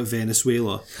 what about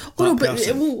Venezuela?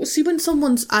 See, when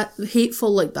someone's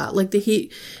hateful like that, like they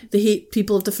hate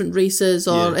people of different races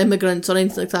or immigrants or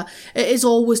anything like that, it is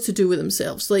always to do with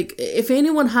themselves. Like, if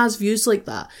anyone has views like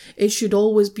that, it should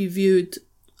always be viewed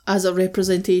as a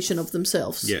representation of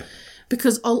themselves. Yeah.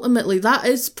 Because ultimately, that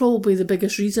is probably the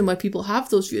biggest reason why people have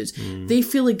those views. They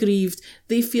feel aggrieved.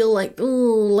 They feel like, oh,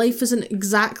 life isn't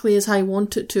exactly as I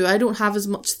want it to. I don't have as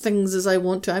much things as I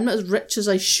want to. I'm not as rich as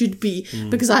I should be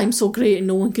because I'm so great and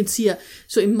no one can see it.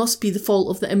 So it must be the fault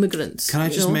of the immigrants. Can I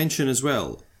just mention as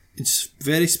well, it's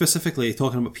very specifically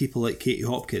talking about people like Katie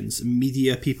Hopkins,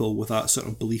 media people with that sort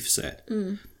of belief set.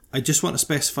 I just want to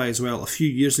specify as well, a few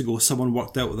years ago, someone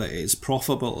worked out that it's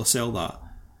profitable to sell that.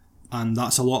 And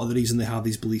that's a lot of the reason they have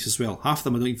these beliefs as well. Half of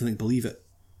them I don't even think believe it.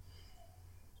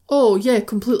 Oh, yeah,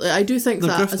 completely. I do think They're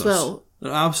that grifters. as well.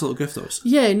 They're absolute grifters.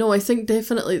 Yeah, no, I think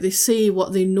definitely they say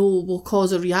what they know will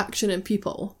cause a reaction in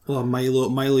people. Well, Milo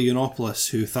Yiannopoulos,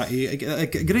 who thought a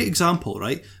great example,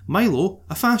 right? Milo,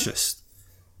 a fascist.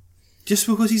 Just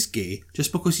because he's gay,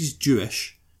 just because he's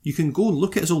Jewish, you can go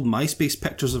look at his old MySpace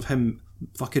pictures of him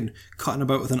fucking cutting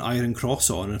about with an iron cross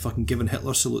on and fucking giving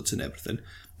Hitler salutes and everything.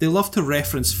 They love to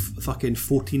reference fucking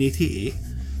 1488.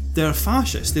 They're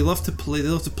fascists. They love to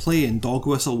play and dog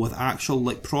whistle with actual,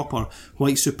 like, proper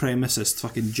white supremacist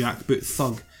fucking jackboot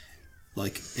thug,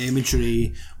 like,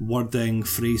 imagery, wording,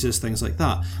 phrases, things like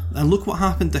that. And look what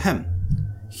happened to him.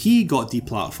 He got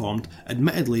deplatformed,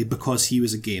 admittedly because he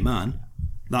was a gay man.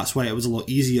 That's why it was a lot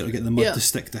easier to get the mud to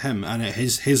stick to him, and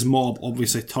his mob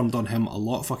obviously turned on him a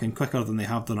lot fucking quicker than they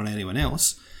have done on anyone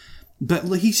else. But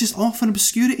like, he's just off in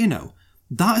obscurity now.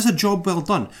 That is a job well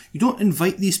done. You don't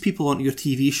invite these people onto your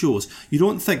TV shows. You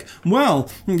don't think, well,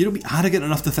 you don't be arrogant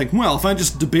enough to think, well, if I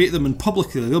just debate them in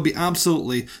publicly, they'll be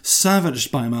absolutely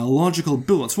savaged by my logical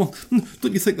bullets. Well,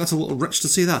 don't you think that's a little rich to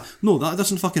say that? No, that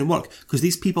doesn't fucking work, because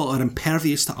these people are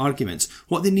impervious to arguments.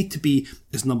 What they need to be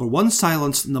is number 1,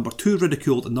 silenced, number 2,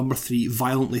 ridiculed, and number 3,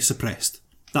 violently suppressed.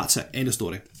 That's it. End of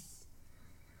story.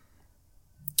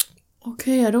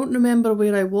 Okay, I don't remember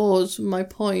where I was, my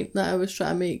point that I was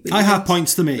trying to make. I have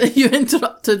points to make. You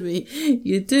interrupted me.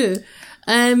 You do.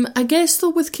 I guess,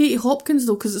 though, with Katie Hopkins,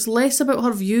 though, because it's less about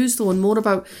her views, though, and more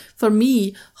about, for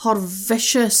me, her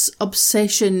vicious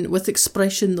obsession with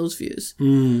expressing those views.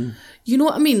 You know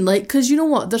what I mean? Like, because you know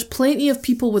what? There's plenty of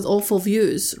people with awful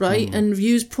views, right? And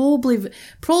views, probably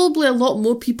a lot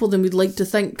more people than we'd like to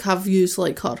think have views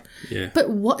like her. Yeah.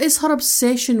 But what is her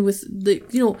obsession with the,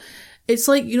 you know... It's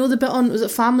like, you know, the bit on, was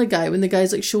it Family Guy, when the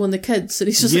guy's like showing the kids and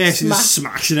he's just he's just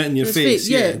smashing it in your face.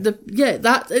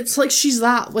 That it's like she's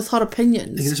that with her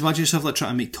opinions. You can just imagine yourself like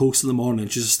trying to make toast in the morning,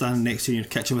 she's just standing next to you in your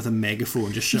kitchen with a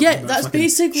megaphone, just shouting about that's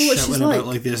basically what she's about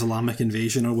like the Islamic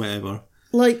invasion or whatever.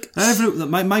 Like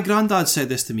my granddad said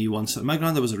this to me once. My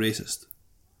granddad was a racist,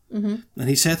 and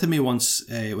he said to me once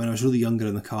when I was really younger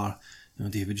in the car, you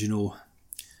know, David, you know,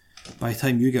 by the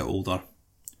time you get older,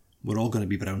 we're all going to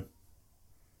be brown.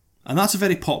 And that's a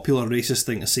very popular racist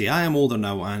thing to say. I am older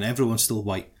now and everyone's still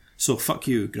white. So fuck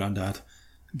you, Grandad.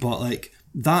 But like,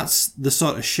 that's the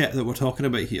sort of shit that we're talking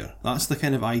about here. That's the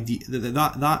kind of idea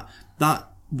that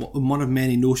one of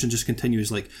many notions just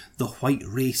continues, like, the white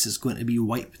race is going to be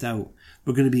wiped out.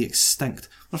 We're going to be extinct.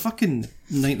 We're fucking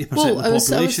 90% of the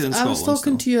population in Scotland. I was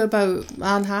talking to you about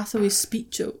Anne Hathaway's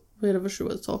speech or wherever she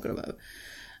was talking about.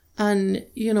 And,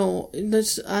 you know,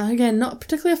 there's, again, not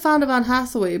particularly a fan of Anne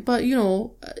Hathaway, but, you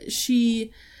know,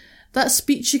 that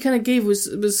speech she kind of gave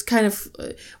was kind of,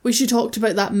 where she talked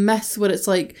about that myth where it's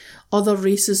like other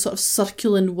races sort of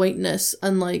circling whiteness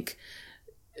and like,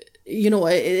 you know,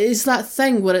 it's that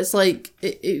thing where it's like,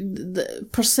 the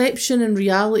perception and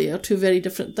reality are two very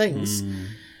different things.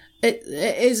 It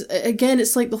is, again,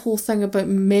 it's like the whole thing about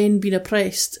men being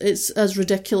oppressed. It's as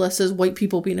ridiculous as white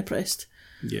people being oppressed.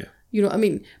 Yeah. You know what I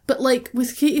mean? But like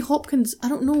with Katie Hopkins, I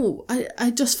don't know. I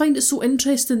just find it so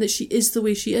interesting that she is the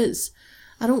way she is.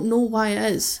 I don't know why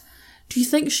it is. Do you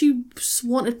think she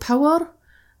wanted power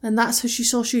and that's how she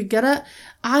saw she could get it?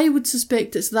 I would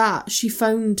suspect it's that. She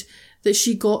found that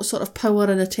she got sort of power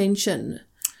and attention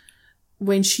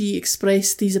when she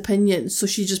expressed these opinions. So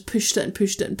she just pushed it and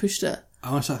pushed it and pushed it.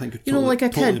 Honestly, I think you know, like a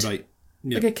kid. Right.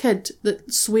 Yeah. Like a kid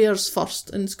that swears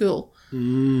first in school. Do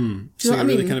you know what I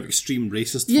mean? Really kind of extreme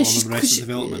racist form of Arrested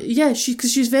Development. Yeah,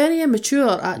 because she's very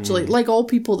immature, actually, like all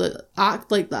people that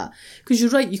act like that. Because you're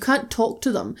right, you can't talk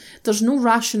to them. There's no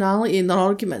rationality in their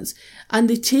arguments. And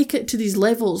they take it to these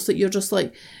levels that you're just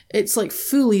like, it's like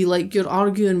fully like you're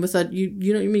arguing with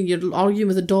you know what I mean? You're arguing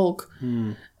with a dog.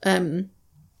 And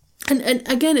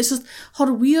again, it's just,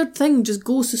 her weird thing just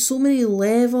goes to so many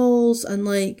levels, and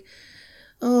like,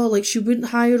 oh, like she wouldn't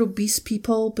hire obese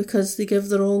people because they give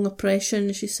the wrong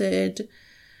impression, she said.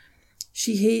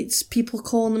 She hates people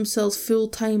calling themselves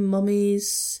full-time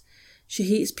mummies. She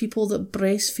hates people that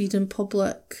breastfeed in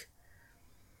public.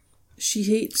 She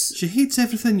hates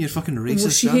everything you're fucking racist. Well,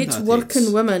 she hates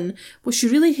working women. Well, she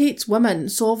really hates women,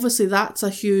 so obviously that's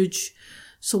a huge...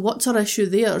 So what's her issue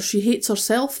there? She hates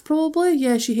herself, probably?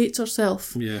 Yeah, she hates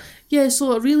herself. Yeah. Yeah,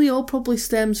 so it really all probably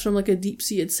stems from like a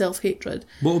deep-seated self-hatred.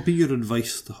 What would be your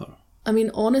advice to her? I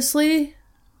mean, honestly,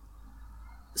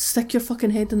 stick your fucking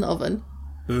head in the oven.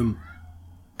 Boom.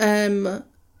 You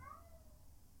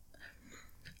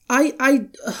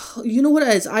know what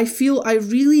it is? I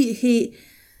really hate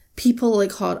people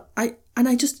like her.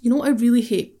 You know what I really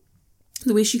hate?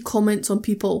 The way she comments on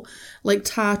people like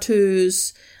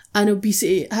tattoos and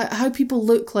obesity, how people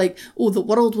look like, oh, the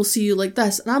world will see you like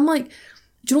this. And I'm like,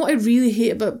 do you know what I really hate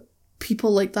about people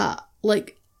like that?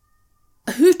 Like,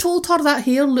 who told her that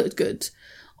hair looked good?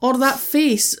 Or that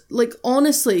face? Like,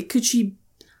 honestly, could she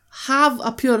have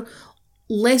a pure,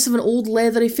 less of an old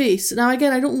leathery face? Now,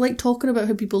 again, I don't like talking about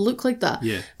how people look like that.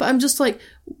 Yeah. But I'm just like,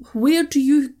 where do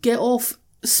you get off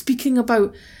speaking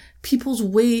about people's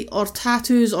weight or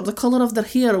tattoos or the colour of their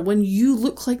hair when you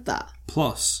look like that?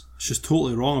 Plus, she's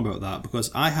totally wrong about that, because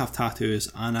I have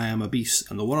tattoos and I am obese,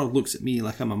 and the world looks at me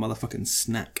like I'm a motherfucking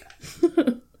snack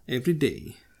every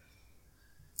day.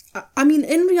 I mean,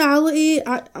 in reality,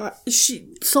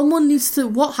 someone needs to...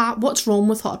 What's wrong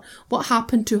with her? What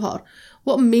happened to her?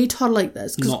 What made her like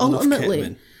this? Because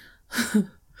ultimately...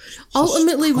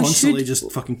 Ultimately, we should... Constantly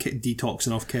just fucking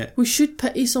detoxing off kit. We should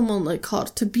pity someone like her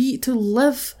to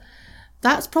live...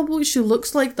 That's probably what she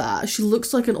looks like that. She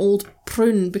looks like an old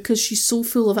prune because she's so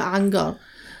full of anger.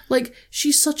 Like,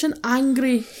 she's such an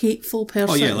angry, hateful person.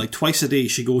 Oh yeah, like twice a day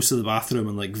she goes to the bathroom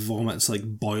and like vomits like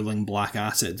boiling black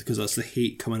acid because that's the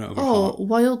hate coming out of her heart. Oh,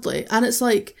 wildly. And it's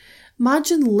like,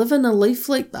 imagine living a life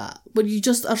like that where you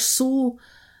just are so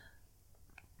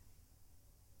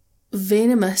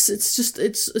venomous. It's just,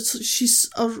 she's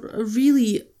a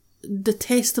really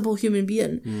detestable human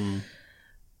being.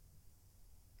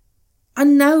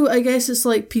 And now, I guess it's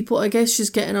like people, I guess she's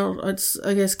getting her,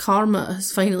 I guess karma has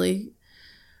finally...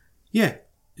 Yeah.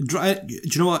 Do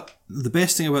you know what? The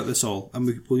best thing about this all, and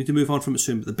we'll need to move on from it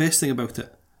soon, but the best thing about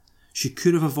it, she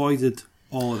could have avoided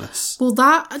all of this. Well,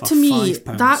 that to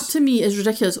me is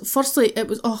ridiculous. Firstly, it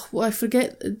was, I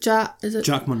forget, Jack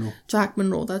Monroe. Jack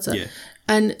Monroe, that's it. Yeah.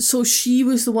 And so she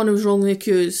was the one who was wrongly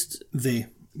accused. They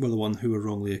were the one who were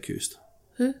wrongly accused.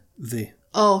 Who? They.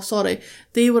 Oh, sorry.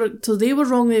 They were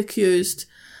wrongly accused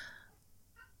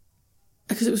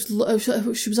because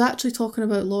she was actually talking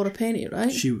about Laura Penny,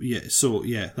 right?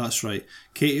 That's right.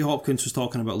 Katie Hopkins was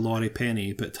talking about Laurie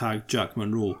Penny, but tagged Jack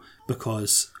Monroe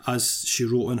because, as she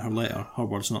wrote in her letter, her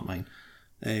words, not mine,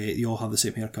 you all have the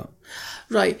same haircut.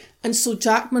 Right. And so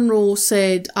Jack Monroe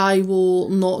said, I will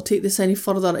not take this any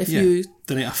further if you...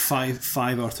 donate a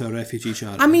fiver to a refugee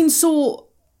charity. I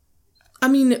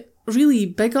mean, really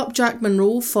big up Jack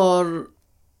Monroe for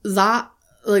that.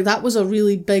 Like, that was a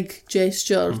really big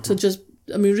gesture to just,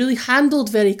 really handled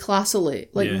very classily.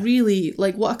 Really,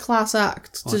 what a class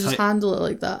act to just handle it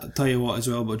like that. I'll tell you what as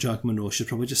well about Jack Monroe,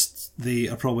 they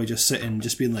are probably just sitting,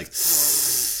 just being like,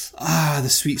 the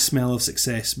sweet smell of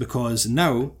success, because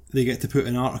now they get to put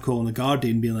an article in The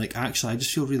Guardian being like, actually, I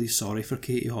just feel really sorry for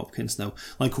Katie Hopkins now.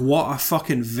 Like, what a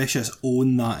fucking vicious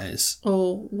own that is.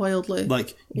 Oh, wildly.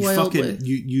 Like, you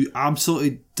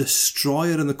absolutely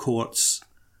destroy her in the courts,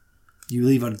 you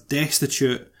leave her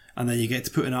destitute, and then you get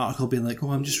to put an article being like,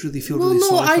 I'm just really feel really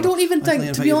sorry for her. I don't even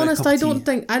think, to be honest, I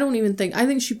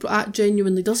think she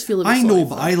genuinely does feel a bit sorry. I know,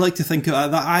 but I like to think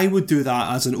that I would do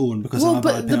that as an own because I'm a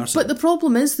bad person. But the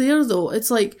problem is there, though. It's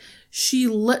like,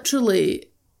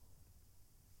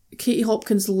 Katie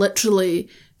Hopkins literally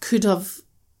could have,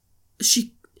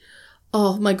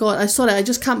 oh my God, I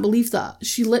just can't believe that.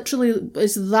 She literally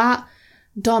is that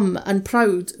dumb and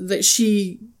proud that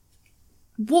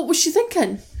what was she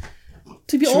thinking?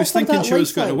 She was thinking she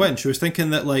was going to win. She was thinking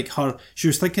that she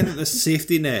was thinking that the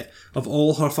safety net of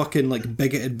all her fucking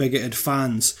bigoted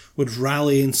fans would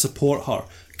rally and support her,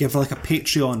 give her like a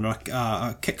Patreon or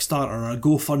a Kickstarter or a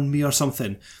GoFundMe or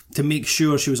something to make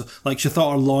sure she was, like, she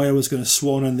thought her lawyer was going to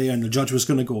swan in there and the judge was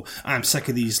going to go, I'm sick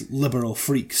of these liberal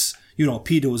freaks,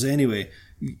 pedos anyway.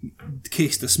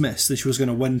 Case dismissed, and she was going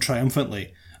to win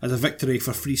triumphantly as a victory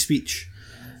for free speech.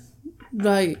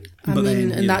 Right. That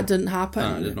didn't happen.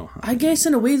 That did not happen. I guess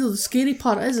in a way, though, the scary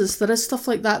part is there is stuff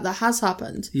like that has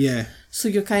happened. Yeah. So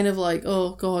you're kind of like,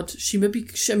 oh God, she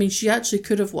actually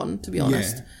could have won, to be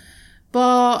honest. Yeah.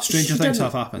 But stranger things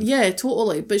have happened. Yeah,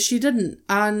 totally. But she didn't.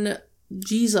 And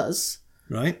Jesus.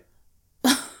 Right.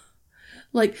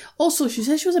 Like, also, she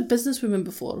said she was a businesswoman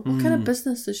before. What kind of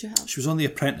business did she have? She was on The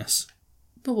Apprentice.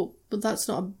 But that's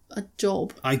not a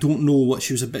job. I don't know what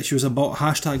she was She was a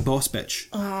hashtag boss bitch.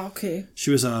 Ah, okay.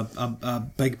 She was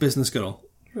a big business girl.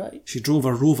 Right. She drove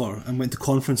a Rover and went to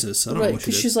conferences. I don't know what she did.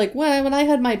 Because she's like, well, when I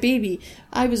had my baby,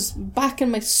 I was back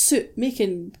in my suit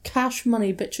making cash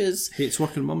money, bitches. Hates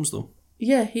working mums, though.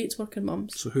 Yeah, hates working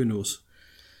mums. So who knows?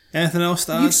 Anything else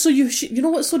to add? You know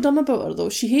what's so dumb about her, though?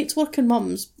 She hates working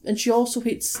mums, and she also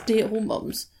hates stay-at-home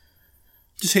mums.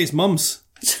 Just hates mums.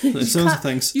 It sounds of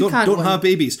things. Don't have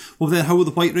babies. Well, then how will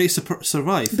the white race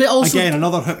survive? But also, again,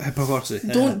 another hypocrisy.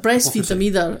 Don't breastfeed them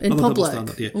either in public.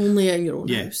 Standard, yeah. Only in your own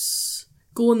house.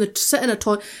 Sit in a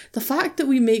toilet. The fact that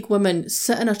we make women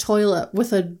sit in a toilet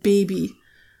with a baby.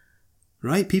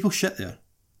 Right, people shit there.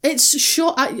 It's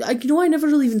shot. I never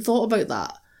really even thought about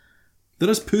that. There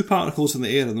is poo particles in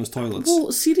the air in those toilets.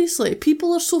 Well, seriously,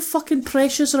 people are so fucking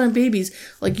precious around babies.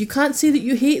 Like, you can't say that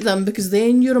you hate them because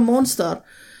then you're a monster.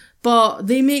 But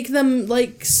they make them,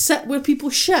 like, sit where people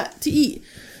shit to eat.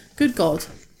 Good God.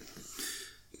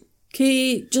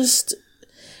 Okay, just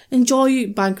enjoy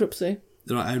bankruptcy.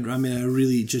 I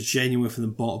really, just genuinely from the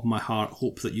bottom of my heart,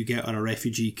 hope that you get on a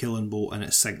refugee killing boat and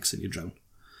it sinks and you drown.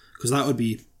 Because that would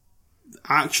be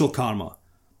actual karma.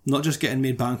 Not just getting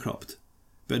made bankrupt,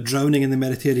 but drowning in the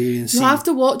Mediterranean Sea. You have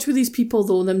to watch with these people,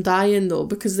 though, them dying, though,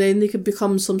 because then they could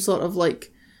become some sort of,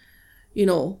 like,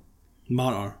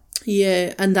 martyr.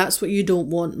 Yeah, and that's what you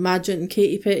don't want. Imagine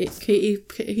Katy Perry. Katy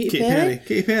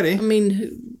Perry. I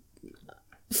mean,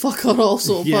 fuck her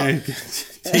also. Yeah,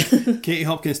 Katie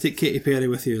Hopkins, take Katy Perry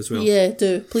with you as well. Yeah,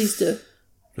 do. Please do.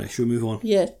 Right, shall we move on?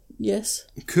 Yeah, yes.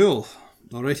 Cool.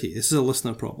 Alrighty, this is a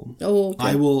listener problem. Oh, okay.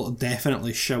 I will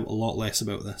definitely shout a lot less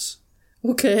about this.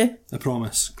 Okay. I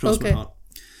promise. Cross my heart.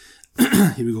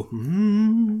 Here we go.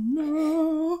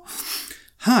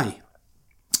 Hi.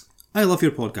 I love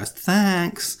your podcast.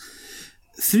 Thanks.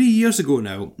 3 years ago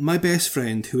now, my best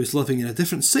friend, who is living in a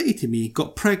different city to me,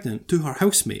 got pregnant to her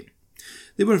housemate.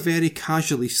 They were very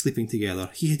casually sleeping together.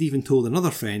 He had even told another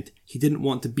friend he didn't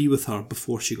want to be with her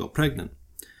before she got pregnant.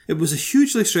 It was a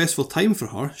hugely stressful time for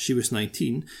her. She was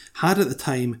 19, had at the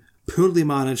time poorly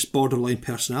managed borderline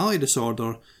personality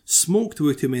disorder, smoked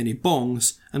way too many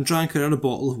bongs, and drank around a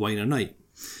bottle of wine a night.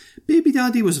 Baby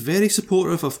Daddy was very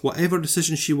supportive of whatever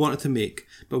decision she wanted to make,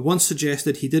 but once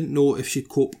suggested he didn't know if she'd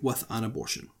cope with an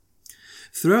abortion.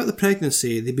 Throughout the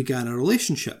pregnancy, they began a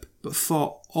relationship, but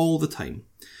fought all the time.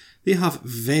 They have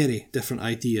very different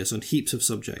ideas on heaps of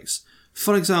subjects.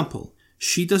 For example,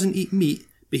 she doesn't eat meat,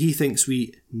 but he thinks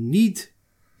we need,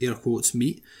 air quotes,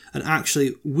 meat, and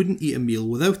actually wouldn't eat a meal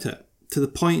without it, to the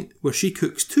point where she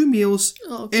cooks 2 meals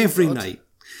every night.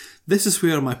 This is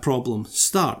where my problem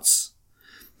starts.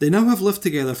 They now have lived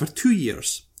together for 2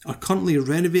 years, are currently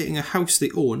renovating a house they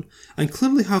own, and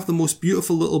clearly have the most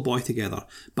beautiful little boy together.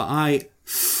 But I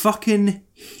fucking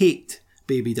hate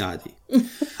Baby Daddy.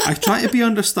 I try to be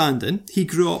understanding. He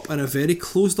grew up in a very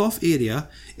closed off area.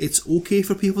 It's okay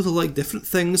for people to like different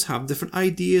things, have different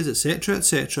ideas, etc,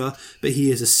 etc, but he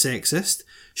is a sexist.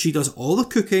 She does all the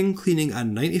cooking, cleaning,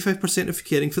 and 95% of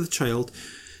caring for the child.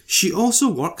 She also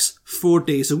works 4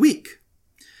 days a week.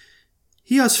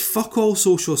 He has fuck all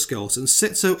social skills and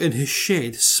sits out in his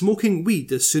shed smoking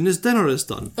weed as soon as dinner is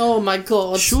done. Oh my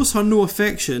God. Shows her no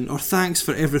affection or thanks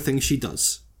for everything she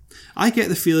does. I get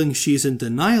the feeling she's in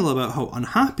denial about how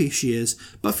unhappy she is,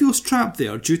 but feels trapped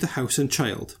there due to house and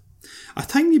child. A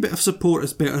tiny bit of support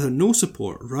is better than no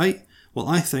support, right? Well,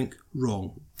 I think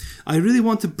wrong. I really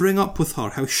want to bring up with her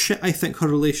how shit I think her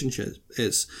relationship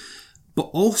is, but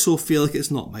also feel like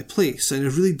it's not my place, and I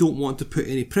really don't want to put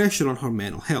any pressure on her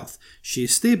mental health. She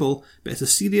is stable, but it's a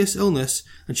serious illness,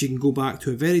 and she can go back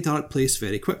to a very dark place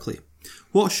very quickly.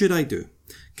 What should I do?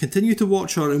 Continue to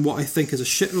watch her in what I think is a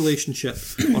shit relationship,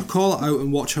 or call it out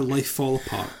and watch her life fall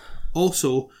apart?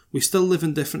 Also, we still live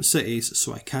in different cities,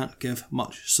 so I can't give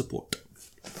much support.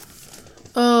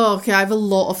 Oh, okay, I have a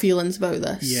lot of feelings about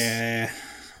this. Yeah.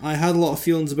 I had a lot of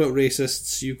feelings about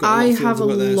racists. You've got a lot of feelings about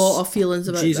this. I have a lot of feelings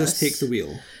about Jesus, this. take the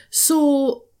wheel.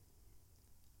 So,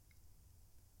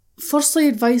 firstly,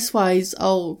 advice-wise,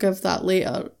 I'll give that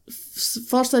later.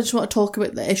 First, I just want to talk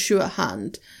about the issue at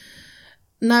hand.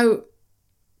 Now,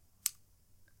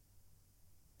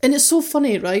 and it's so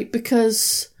funny, right?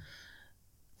 Because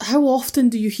how often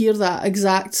do you hear that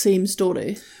exact same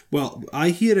story? Well, I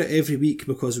hear it every week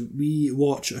because we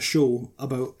watch a show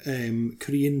about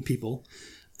Korean people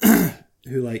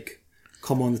who, like,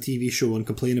 come on the TV show and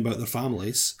complain about their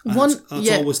families. And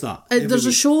that's always that. There's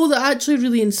a show that actually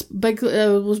really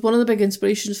was one of the big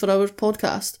inspirations for our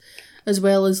podcast, as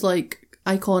well as, like,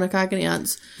 iconic Agony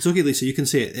Aunts. It's okay, Lisa, you can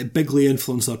say it. It bigly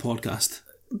influenced our podcast.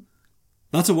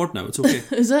 That's a word now, it's okay.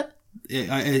 Is it?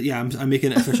 I'm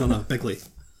making it official now, bigly.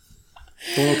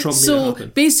 Donald Trump made it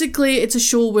happen. Basically, it's a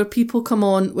show where people come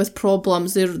on with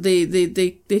problems.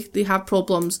 They have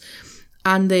problems,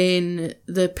 and then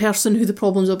the person who the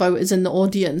problem's about is in the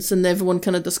audience, and everyone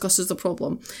kind of discusses the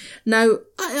problem. Now,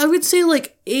 I would say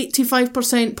like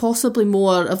 85%, possibly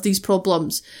more, of these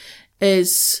problems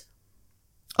is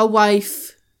a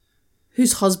wife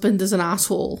whose husband is an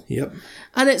asshole. Yep.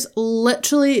 And it's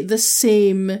literally the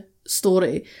same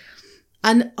story.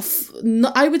 And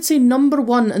I would say number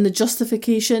one in the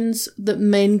justifications that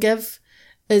men give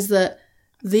is that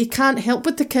they can't help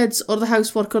with the kids or the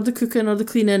housework or the cooking or the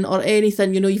cleaning or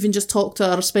anything, even just talk to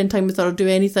her or spend time with her or do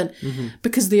anything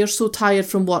because they're so tired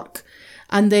from work.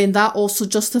 And then that also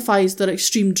justifies their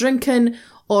extreme drinking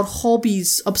or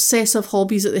hobbies, obsessive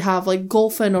hobbies that they have, like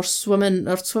golfing or swimming,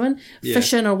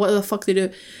 fishing or whatever the fuck they do,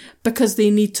 because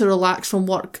they need to relax from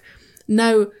work.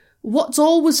 Now, what's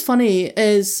always funny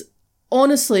is,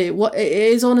 honestly,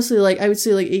 like, I would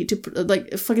say like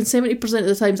 70% of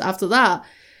the times after that,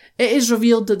 it is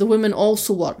revealed that the woman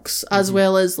also works, as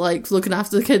well as, like, looking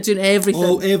after the kids, doing everything.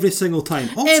 Oh, every single time.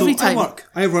 Also, every time.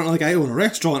 I own a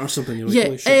restaurant or something. You're like, yeah,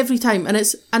 holy shit. every time. And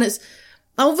it's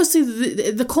obviously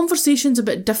the conversation's a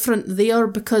bit different there,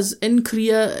 because in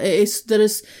Korea there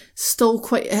is still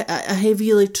quite a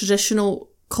heavily traditional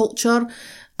culture,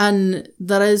 and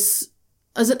there isn't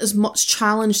as much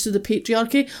challenge to the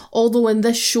patriarchy, although in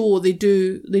this show they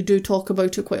do talk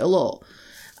about it quite a lot,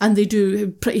 and they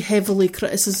do pretty heavily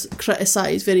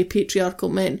criticise very patriarchal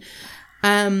men.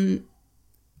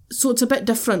 So it's a bit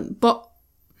different,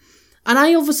 and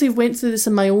I obviously went through this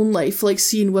in my own life, like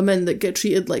seeing women that get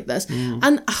treated like this.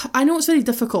 And I know it's very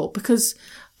difficult because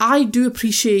I do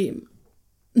appreciate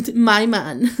my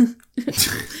man.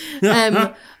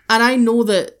 And I know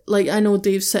that, like, I know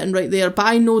Dave's sitting right there, but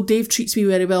I know Dave treats me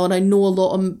very well, and I know a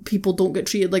lot of people don't get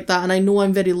treated like that, and I know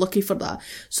I'm very lucky for that.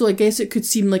 So I guess it could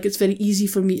seem like it's very easy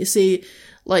for me to say,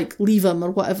 like, leave him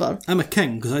or whatever. I'm a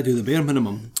king because I do the bare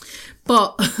minimum.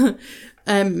 But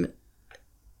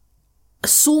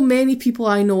so many people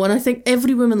I know, and I think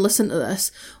every woman listening to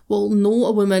this will know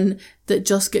a woman that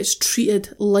just gets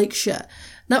treated like shit.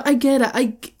 Now, I get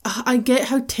it. I get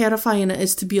how terrifying it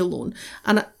is to be alone.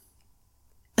 And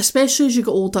especially as you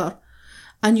get older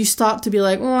and you start to be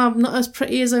like, oh, I'm not as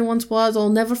pretty as I once was, I'll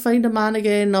never find a man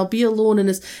again, I'll be alone. And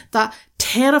it's that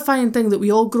terrifying thing that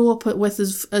we all grow up with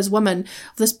as women,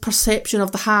 this perception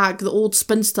of the hag, the old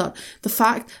spinster, the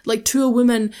fact, like, to a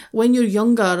woman, when you're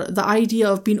younger, the idea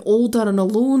of being older and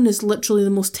alone is literally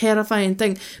the most terrifying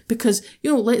thing, because,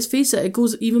 let's face it, it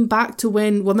goes even back to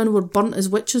when women were burnt as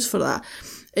witches for that.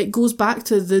 It goes back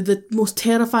to the most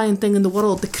terrifying thing in the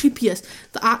world, the creepiest,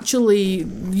 that actually,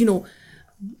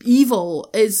 evil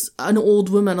is an old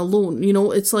woman alone.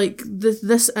 It's like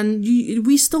this, and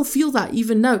we still feel that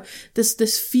even now.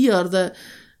 This fear that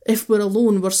if we're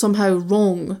alone, we're somehow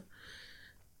wrong.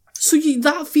 So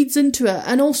that feeds into it.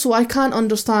 And also, I can't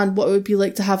understand what it would be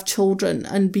like to have children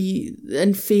and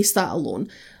face that alone.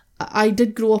 I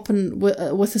did grow up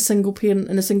with a single parent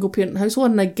in a single parent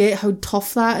household, and I get how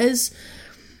tough that is.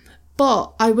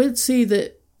 But I would say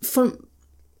that from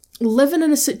living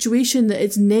in a situation that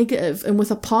is negative and with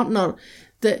a partner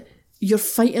that you're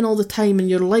fighting all the time in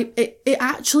your life, it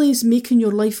actually is making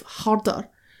your life harder.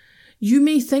 You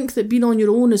may think that being on your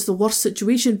own is the worst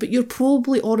situation, but you're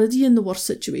probably already in the worst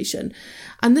situation.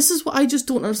 And this is what I just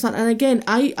don't understand. And again,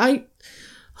 I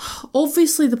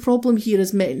obviously the problem here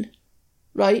is men,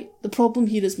 right? The problem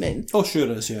here is men. Oh, sure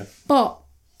it is, yeah. But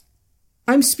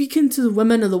I'm speaking to the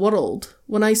women of the world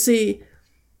when I say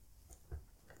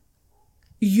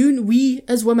we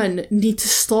as women need to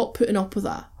stop putting up with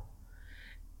that.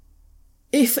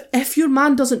 If your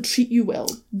man doesn't treat you well,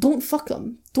 don't fuck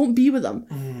him. Don't be with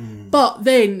him. But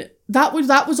then that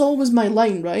was always my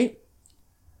line, right?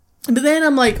 But then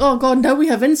I'm like, oh god, now we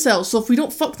have incels, so if we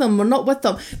don't fuck them, we're not with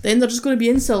them, then they're just going to be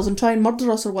incels and try and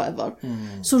murder us or whatever.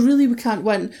 So really we can't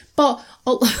win. But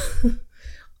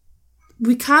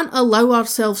we can't allow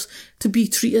ourselves to be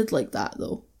treated like that,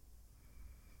 though.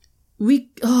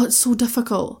 it's so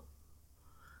difficult.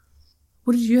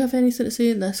 What, did you have anything to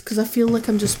say in this? Because I feel like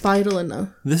I'm just spiralling now.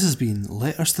 This has been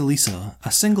Letters to Lisa,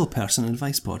 a single person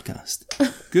advice podcast.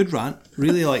 Good rant.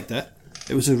 Really liked it.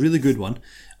 It was a really good one.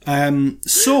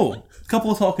 So, a couple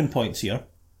of talking points here.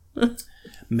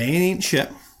 Men ain't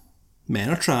shit. Men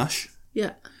are trash.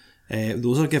 Yeah.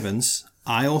 Those are givens.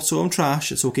 I also am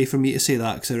trash. It's okay for me to say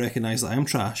that because I recognise that I am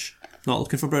trash. Not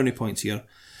looking for brownie points here.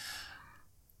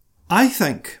 I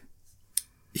think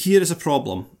here is a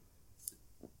problem.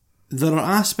 There are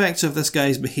aspects of this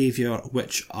guy's behaviour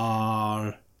which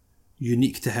are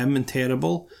unique to him and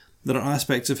terrible. There are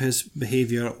aspects of his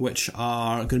behaviour which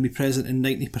are going to be present in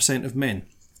 90% of men.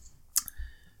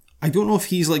 I don't know if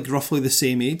he's like roughly the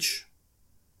same age.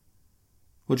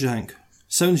 What do you think?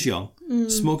 Sounds young.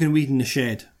 Smoking weed in the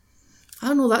shed. I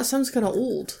don't know, that sounds kind of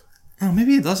old. Oh,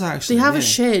 maybe it does actually. They have a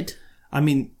shed. I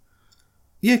mean,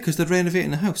 yeah, because they're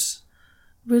renovating the house.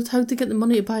 How'd they get the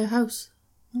money to buy a house?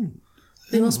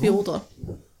 They must be older.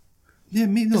 Yeah,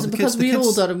 maybe not. Is it because we're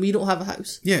older and we don't have a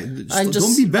house? Yeah,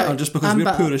 don't be bitter just because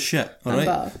we're poor as shit, alright?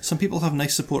 Better. Some people have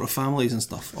nice supportive families and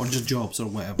stuff, or just jobs or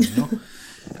whatever, you know?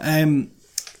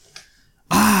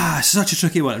 Such a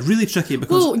tricky one. Really tricky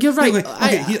because... Well, you're right.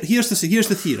 Okay, here's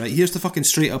the tea, right? Here's the fucking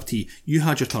straight up tea. You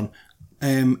had your turn.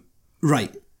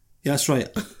 Right. Yeah, that's right.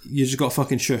 You just got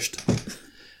fucking shushed.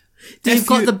 They've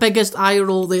got the biggest eye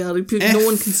roll there. No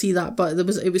one can see that, but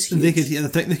it was huge. They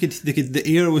could. The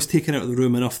air was taken out of the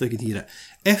room enough they could hear it.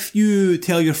 If you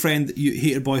tell your friend that you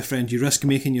hate your boyfriend, you risk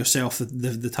making yourself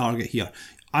the target here.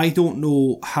 I don't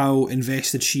know how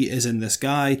invested she is in this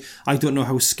guy. I don't know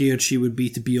how scared she would be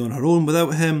to be on her own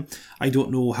without him. I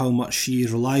don't know how much she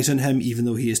relies on him, even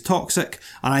though he is toxic.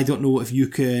 And I don't know if you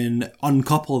can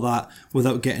uncouple that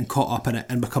without getting caught up in it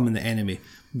and becoming the enemy.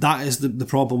 That is the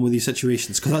problem with these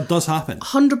situations, because that does happen.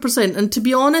 100%. And to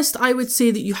be honest, I would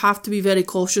say that you have to be very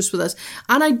cautious with this.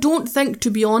 And I don't think, to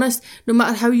be honest, no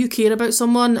matter how you care about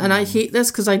someone, and I hate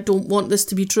this because I don't want this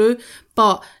to be true,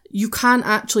 but you can't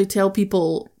actually tell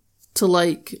people to,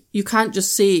 like, you can't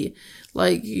just say,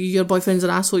 like, your boyfriend's an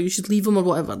asshole, you should leave him or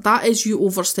whatever. That is you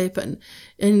overstepping.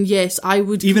 And yes, I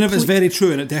would... Even if it's very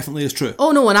true, and it definitely is true.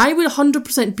 Oh no, and I would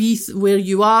 100% be where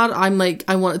you are. I'm like,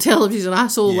 I want to tell if he's an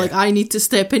asshole, like, I need to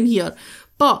step in here.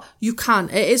 But you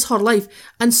can't. It is her life.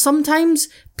 And sometimes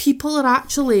people are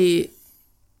actually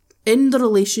in the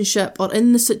relationship or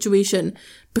in the situation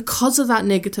because of that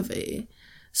negativity.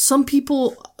 Some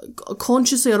people,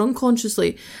 consciously or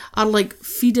unconsciously, are like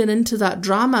feeding into that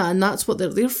drama, and that's what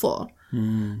they're there for.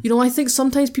 You know, I think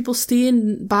sometimes people stay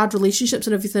in bad relationships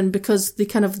and everything because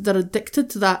they're addicted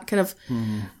to that kind of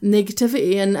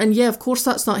negativity. And yeah, of course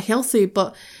that's not healthy,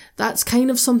 but that's kind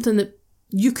of something that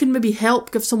you can maybe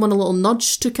help, give someone a little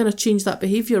nudge to kind of change that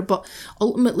behaviour, but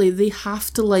ultimately they have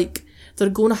to, like, they're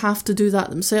going to have to do that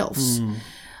themselves.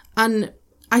 And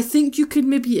I think you could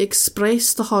maybe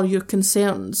express to her your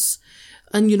concerns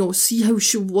and, you know, see how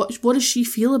what does she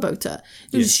feel about it?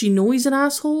 Does she know he's an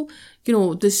asshole? You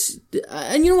know,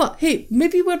 and you know what? Hey,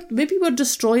 maybe we're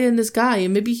destroying this guy,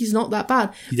 and maybe he's not that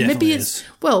bad. Maybe it's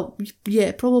well,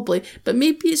 yeah, probably, but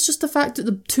maybe it's just the fact that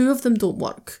the two of them don't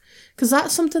work. Because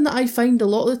that's something that I find a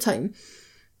lot of the time.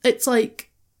 It's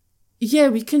like, yeah,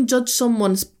 we can judge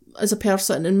someone as a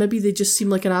person, and maybe they just seem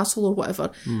like an asshole or whatever,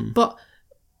 but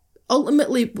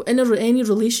ultimately, in any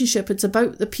relationship, it's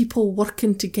about the people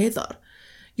working together.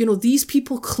 You know, these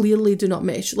people clearly do not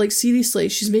mesh. Like, seriously,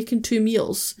 she's making 2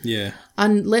 meals. Yeah.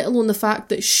 And let alone the fact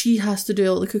that she has to do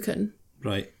all the cooking.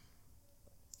 Right.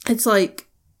 It's like,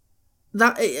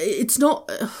 that, it's not...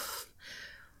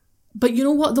 But you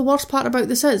know what the worst part about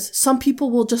this is? Some people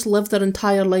will just live their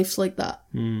entire lives like that.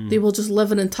 They will just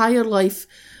live an entire life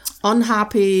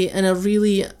unhappy in a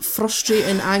really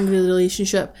frustrating, angry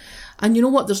relationship. And you know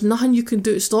what? There's nothing you can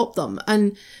do to stop them.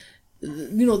 And...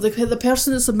 you know, the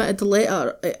person that submitted the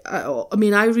letter, I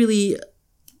mean, I really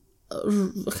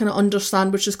kind of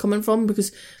understand where she's coming from,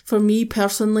 because for me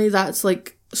personally, that's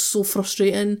like so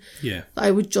frustrating. Yeah. That I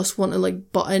would just want to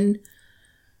like butt in.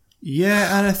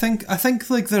 Yeah, and I think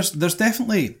like there's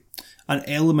definitely an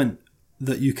element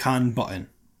that you can butt in.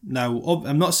 Now,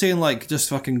 I'm not saying like just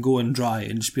fucking go and dry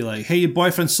and just be like, hey, your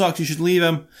boyfriend sucks, you should leave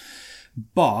him.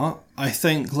 But I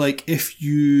think, like, if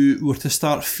you were to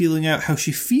start feeling out how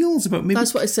she feels about maybe...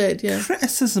 That's what I said, yeah.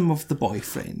 ...criticism of the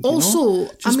boyfriend, also,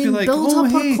 I mean, like, build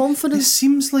up her confidence. It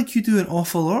seems like you do an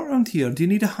awful lot around here. Do you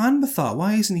need a hand with that?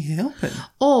 Why isn't he helping?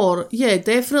 Or, yeah,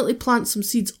 definitely plant some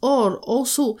seeds. Or,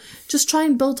 also, just try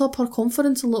and build up her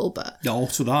confidence a little bit. Yeah,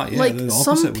 also that, yeah. Like, the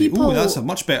opposite some people... Oh, that's a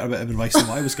much better bit of advice than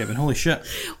what I was giving. Holy shit.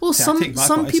 Well, some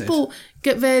people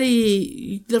get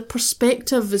very... Their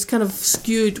perspective is kind of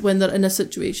skewed when they're in a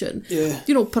situation. something. Yeah.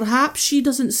 You know, perhaps she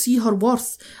doesn't see her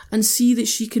worth and see that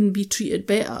she can be treated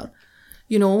better,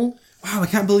 you know. Wow, I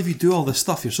can't believe you do all this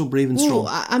stuff. You're so brave and strong.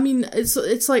 I mean,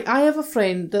 it's like, I have a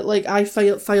friend that, like, I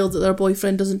filed that their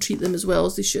boyfriend doesn't treat them as well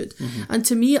as they should. And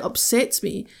to me, it upsets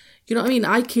me. You know what I mean?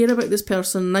 I care about this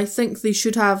person and I think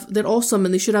they're awesome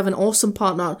and they should have an awesome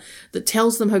partner that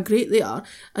tells them how great they are.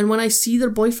 And when I see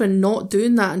their boyfriend not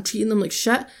doing that and treating them like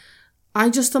shit,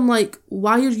 I'm like,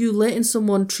 why are you letting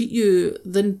someone treat you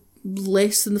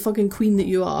less than the fucking queen that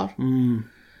you are? You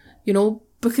know?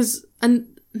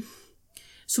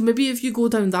 So maybe if you go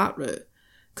down that route,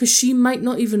 because she might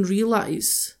not even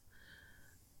realise.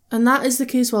 And that is the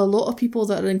case with a lot of people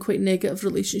that are in quite negative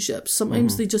relationships.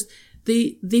 Sometimes they just...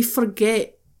 They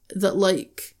forget that,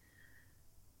 like,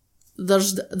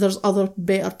 there's other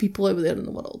better people out there in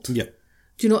the world. Yeah.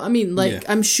 Do you know what I mean? Like,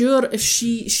 I'm sure if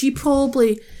she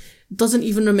probably doesn't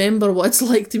even remember what it's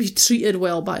like to be treated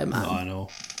well by a man. No, I know.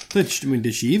 Did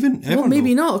she even ever Well,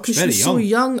 maybe know? not, because she's so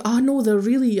young. Oh, no, they're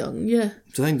really young, yeah.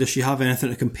 So I think, does she have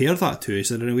anything to compare that to? Is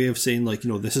there any way of saying, like,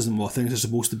 you know, this isn't what things are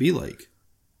supposed to be like?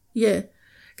 Yeah.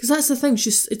 Because that's the thing,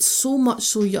 it's so much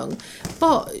so young.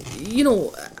 But, you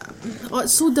know,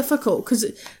 it's so difficult because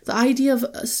the idea of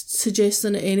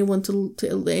suggesting to anyone to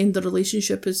end the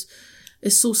relationship is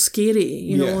so scary,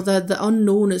 you know, the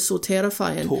unknown is so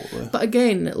terrifying. Totally. But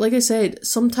again, like I said,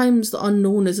 sometimes the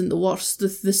unknown isn't the worst.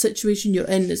 The situation you're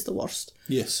in is the worst.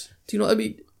 Yes. Do you know what I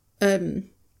mean?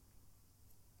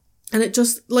 And it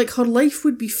just, like, her life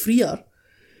would be freer.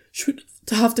 She wouldn't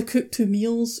have to cook 2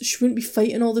 meals. She wouldn't be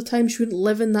fighting all the time. She wouldn't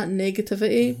live in that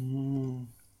negativity.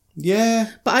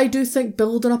 Yeah. But I do think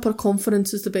building up her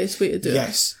confidence is the best way to do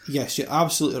it. Yes, you're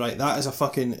absolutely right. That is a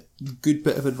fucking good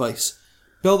bit of advice.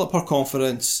 Build up her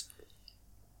confidence.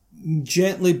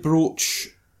 Gently broach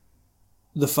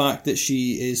the fact that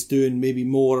she is doing maybe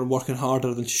more and working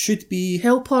harder than she should be.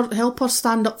 Help her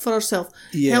stand up for herself.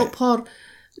 Yeah.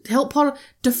 Help her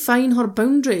define her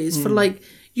boundaries for, like,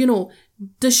 you know,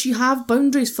 does she have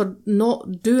boundaries for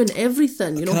not doing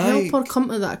everything? You know, help her come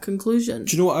to that conclusion.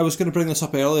 Do you know what? I was going to bring this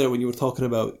up earlier when you were talking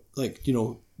about, like, you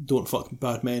know, don't fuck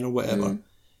bad men or whatever.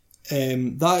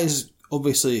 That is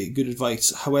obviously good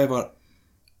advice. However,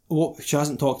 what she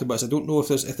hasn't talked about is I don't know if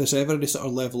there's ever any sort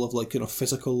of level of, like, you know,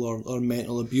 physical or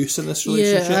mental abuse in this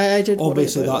relationship. Yeah, I did.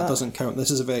 Obviously, that doesn't count. That's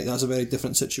a very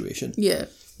different situation. Yeah.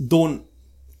 Don't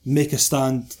take a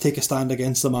stand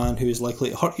against a man who is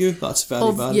likely to hurt you. That's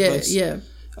very bad advice. Yeah.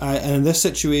 And in this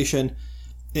situation,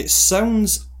 it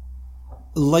sounds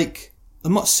like,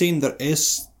 I'm not saying there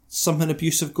is something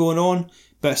abusive going on,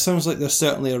 but it sounds like there's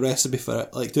certainly a recipe for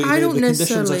it. Like, I don't the conditions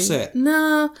necessarily. are set.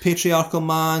 Nah. Patriarchal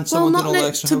man, someone doing all the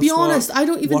extra to be housework, honest, I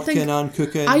don't even working think and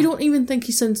cooking. I don't even think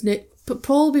he sounds but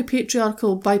probably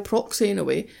patriarchal by proxy in a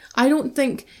way. I don't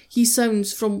think he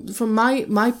sounds, from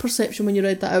my perception when you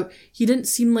read that out, he didn't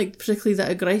seem like particularly the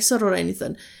aggressor or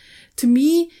anything. To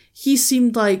me, he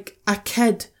seemed like a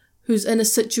kid who's in a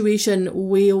situation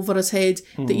way over his head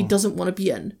that he doesn't want to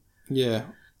be in. Yeah.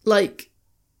 Like,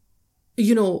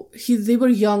 you know, they were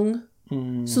young,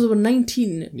 so they were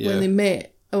 19 when they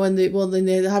met, and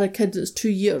they had a kid that's 2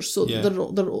 years, so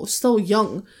they're still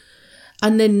young.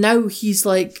 And then now he's,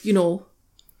 like, you know,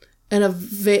 in a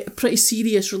pretty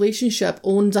serious relationship,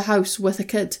 owns a house with a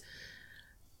kid.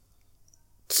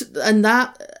 And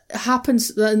that happens,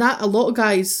 and that a lot of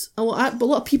guys, a lot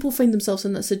of people find themselves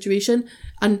in that situation,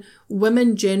 and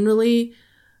women generally,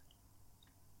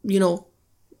 you know,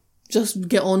 just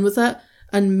get on with it,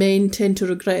 and men tend to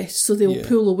regress, so they'll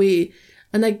pull away,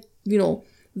 and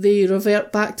they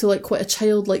revert back to, like, quite a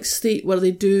childlike state where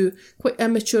they do quite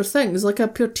immature things, like a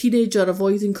pure teenager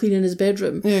avoiding cleaning his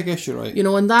bedroom. Yeah, I guess you're right. You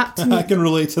know, and that to me, I can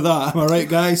relate to that. Am I right,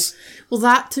 guys? Well,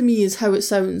 that to me is how it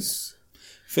sounds.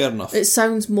 Fair enough. It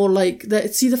sounds more like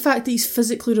that. See, the fact that he's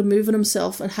physically removing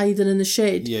himself and hiding in the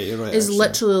shed, you're right, is actually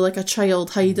literally like a child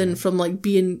hiding from, like,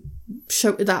 being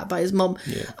shouted at by his mum.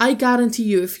 Yeah. I guarantee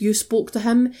you, if you spoke to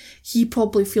him, he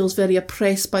probably feels very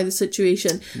oppressed by the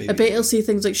situation. Maybe. I bet he'll say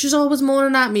things like, "She's always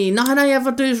moaning at me. Nothing I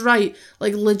ever do is right."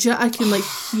 Like, legit, I can, like,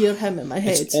 hear him in my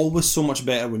head. It's always so much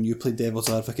better when you play devil's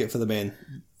advocate for the men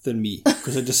than me,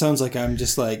 because it just sounds like I'm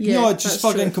just like, just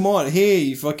fucking true. Come on, hey,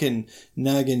 you fucking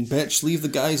nagging bitch, leave the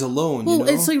guys alone. Well, you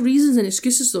know? It's like reasons and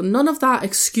excuses though. None of that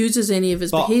excuses any of his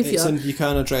behaviour. You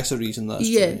can address a reason, that's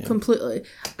true. Yeah, completely.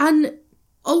 And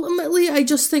ultimately, I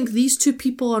just think these two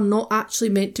people are not actually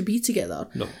meant to be together.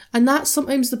 No. And that's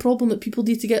sometimes the problem that people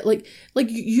need to get, like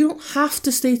you don't have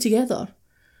to stay together.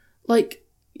 Like,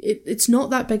 it's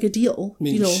not that big a deal. I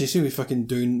mean, you know? She seems to be fucking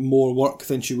doing more work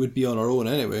than she would be on her own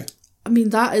anyway. I mean,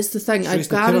 that is the thing. I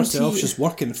guarantee herself, she's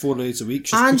working 4 days a week.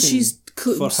 She's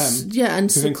for him. Yeah,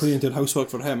 and cooking, cleaning, doing housework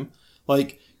for him.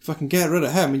 Like, if I can get rid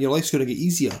of him and your life's going to get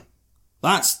easier,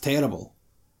 that's terrible.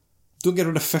 Don't get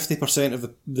rid of 50%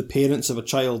 of the parents of a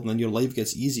child and then your life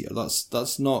gets easier.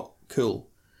 That's not cool.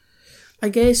 I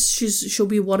guess she'll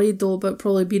be worried though about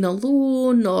probably being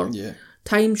alone or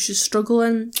times she's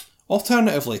struggling.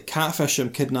 Alternatively, catfish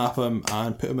him, kidnap him,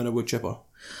 and put him in a wood chipper.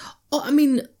 Oh, I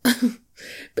mean,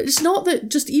 but it's not that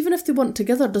just even if they weren't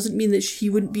together doesn't mean that he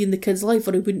wouldn't be in the kid's life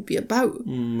or he wouldn't be about.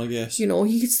 I guess. You know,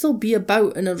 he could still be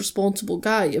about and a responsible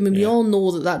guy. I mean, we all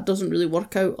know that doesn't really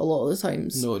work out a lot of the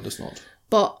times. No, it does not.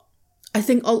 But I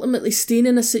think ultimately staying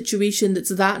in a situation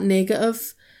that's that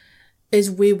negative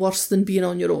is way worse than being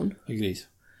on your own. Agreed.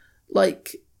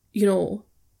 Like, you know,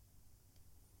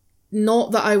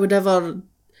 not that I would ever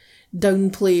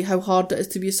downplay how hard it is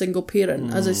to be a single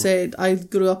parent. As I said, I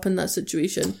grew up in that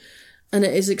situation and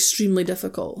it is extremely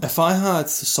difficult. If I had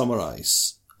to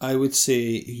summarise, I would say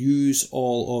use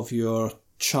all of your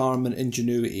charm and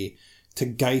ingenuity to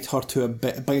guide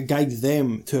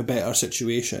them to a better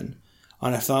situation.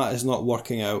 And if that is not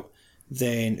working out,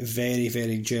 then very,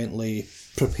 very gently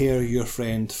prepare your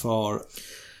friend for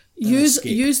use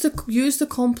the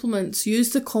compliments,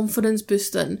 use the confidence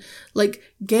boosting, like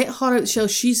get her out the shell.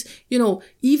 She's, you know,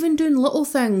 even doing little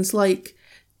things like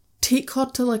take her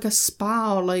to like a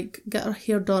spa or like get her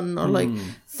hair done or like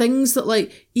things that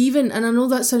like even, and I know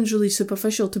that sounds really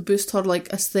superficial to boost her like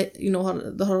aesthetic, you know,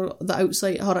 her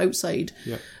outside.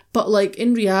 Yeah. But like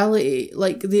in reality,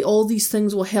 like all these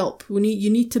things will help. You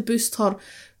need to boost her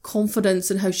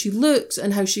confidence in how she looks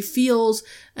and how she feels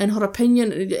and her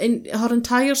opinion, and her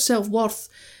entire self-worth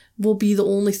will be the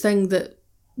only thing that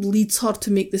leads her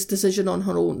to make this decision on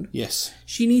her own. Yes.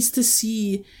 She needs to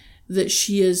see that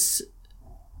she is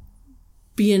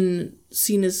being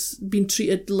seen as being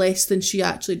treated less than she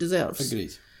actually deserves.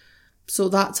 Agreed. So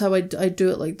that's how I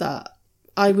do it like that.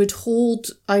 I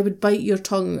would bite your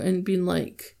tongue and being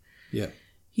like, yeah,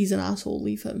 he's an asshole,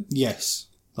 leave him. Yes.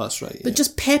 That's right. But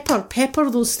just pepper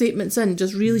those statements in,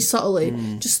 just really subtly,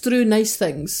 just through nice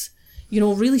things. You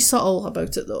know, really subtle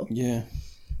about it though. Yeah.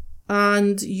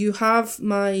 And you have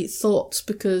my thoughts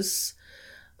because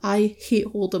I hate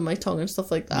holding my tongue and stuff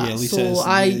like that. Yeah,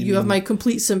 so you have my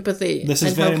complete sympathy. This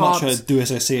is very much a do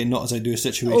as I say, not as I do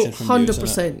situation.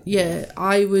 100%. Yeah,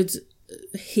 I would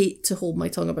hate to hold my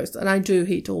tongue about stuff, and I do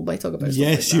hate to hold my tongue about stuff.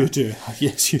 Yes, you do.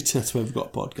 Yes, you do. That's why we've got a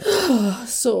podcast.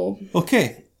 So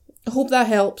okay. I hope that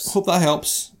helps.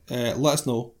 Let us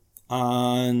know.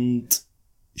 And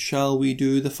shall we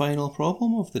do the final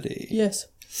problem of the day?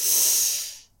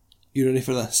 Yes. You ready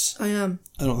for this? I am.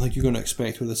 I don't think you're going to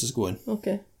expect where this is going.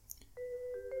 Okay.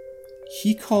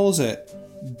 He calls it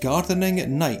gardening at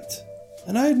night.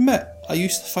 And I admit, I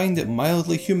used to find it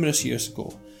mildly humorous years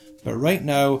ago. But right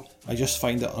now, I just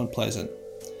find it unpleasant.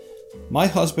 My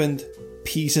husband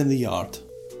pees in the yard.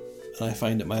 And I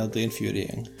find it mildly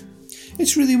infuriating.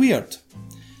 It's really weird.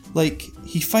 Like,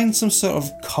 he finds some sort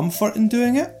of comfort in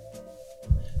doing it.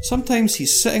 Sometimes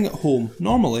he's sitting at home,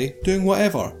 normally, doing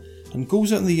whatever, and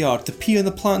goes out in the yard to pee on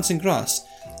the plants and grass,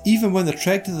 even when the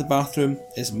trek to the bathroom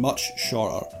is much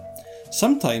shorter.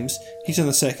 Sometimes he's on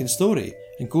the second story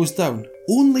and goes down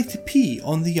only to pee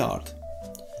on the yard.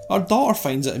 Our daughter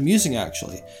finds it amusing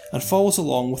actually, and follows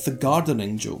along with the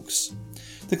gardening jokes.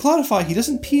 To clarify, he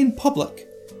doesn't pee in public,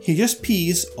 he just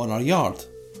pees on our yard.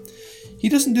 He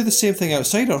doesn't do the same thing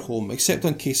outside our home, except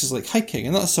on cases like hiking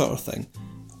and that sort of thing.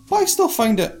 But I still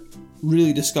find it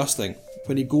really disgusting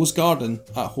when he goes garden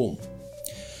at home.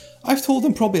 I've told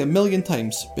him probably 1,000,000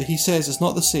 times, but he says it's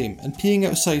not the same, and peeing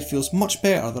outside feels much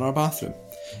better than our bathroom.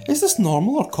 Is this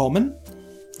normal or common?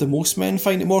 Do most men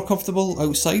find it more comfortable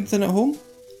outside than at home?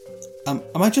 Am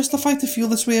I justified to feel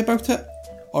this way about it?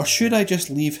 Or should I just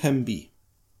leave him be?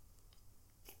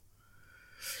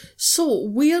 So,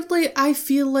 weirdly, I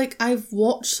feel like I've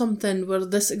watched something where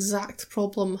this exact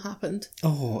problem happened.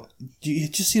 Oh,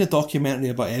 you've just seen a documentary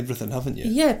about everything, haven't you?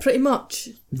 Yeah, pretty much.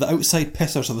 The outside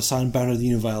pissers of the San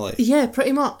Bernardino Valley. Yeah,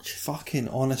 pretty much. Fucking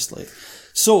honestly.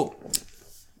 So,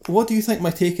 what do you think my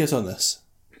take is on this?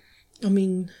 I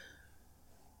mean,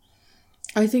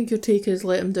 I think your take is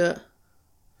let him do it.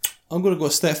 I'm going to go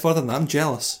a step further than that. I'm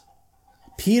jealous.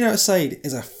 Peeing outside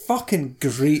is a fucking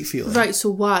great feeling. Right, so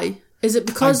why? Is it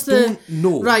because I don't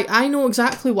know. Right, I know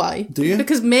exactly why. Do you?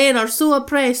 Because men are so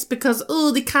oppressed because,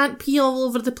 they can't pee all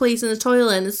over the place in the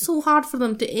toilet and it's so hard for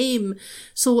them to aim.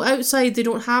 So outside they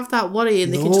don't have that worry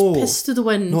and they can just piss to the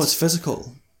wind. No, it's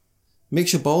physical.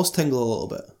 Makes your balls tingle a little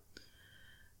bit.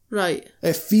 Right.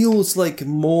 It feels like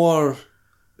more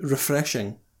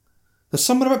refreshing There's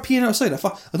something about peeing outside. If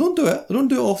I don't do it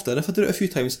often. If I do it a few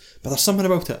times, but there's something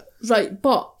about it. Right,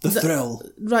 but... The thrill.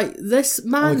 Right, this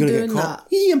man doing that...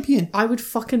 I'm peeing. I would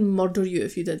fucking murder you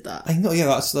if you did that. I know, yeah,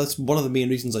 that's one of the main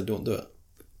reasons I don't do it.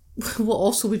 Well,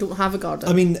 also, we don't have a garden.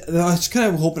 I mean, I was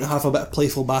kind of hoping to have a bit of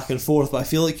playful back and forth, but I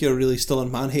feel like you're really still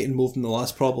in man-hating mode from the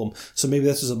last problem, so maybe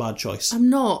this is a bad choice. I'm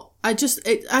not.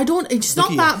 It's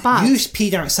not that bad. You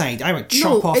peed outside. I would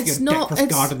chop off your dick with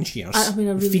garden shears. I mean,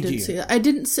 I really didn't say that.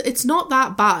 It's not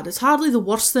that bad. It's hardly the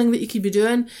worst thing that you could be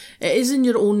doing. It is in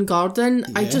your own garden.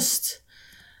 Yeah. I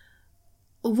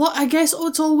guess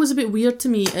what's always a bit weird to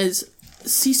me is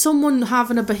see someone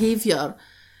having a behaviour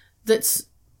that's...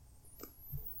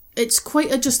 It's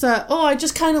quite I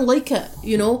just kind of like it,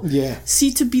 you know? Yeah.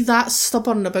 See, to be that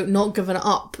stubborn about not giving it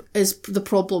up is the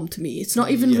problem to me. It's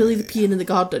not even really the peeing in the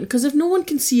garden. Because if no one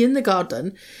can see in the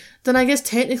garden, then I guess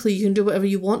technically you can do whatever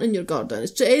you want in your garden.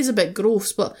 It is a bit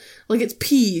gross, but, like, it's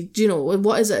pee, you know?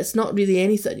 What is it? It's not really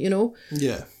anything, you know?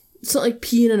 Yeah. It's not like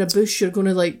peeing in a bush, you're going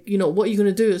to, like, you know, what are you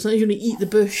going to do? It's not like you're going to eat the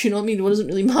bush, you know what I mean? It doesn't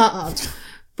really matter.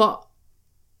 But...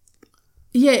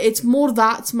 yeah, it's more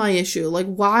that's my issue. Like,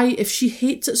 why, if she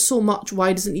hates it so much,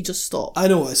 why doesn't he just stop? I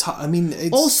know, it's...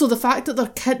 Also, the fact that their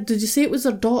kid... Did you say it was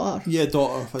their daughter? Yeah,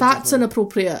 daughter. That's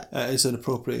inappropriate. It is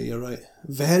inappropriate, you're right.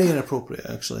 Very inappropriate,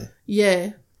 actually. Yeah.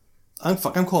 I'm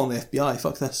calling the FBI,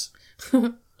 fuck this.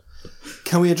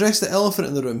 Can we address the elephant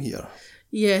in the room here?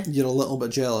 Yeah. You're a little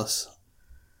bit jealous.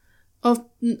 Of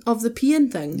the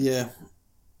peeing thing? Yeah.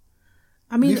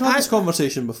 I mean... We've had this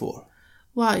conversation before.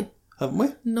 Why? Haven't we?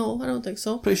 No, I don't think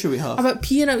so. Pretty sure we have. About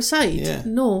peeing outside? Yeah.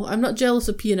 No, I'm not jealous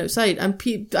of peeing outside.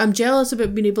 I'm jealous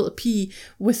about being able to pee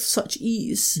with such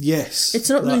ease. Yes. It's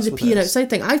not really the peeing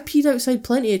outside thing. I've peed outside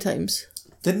plenty of times.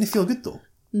 Didn't it feel good though?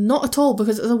 Not at all,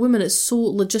 because as a woman it's so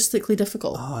logistically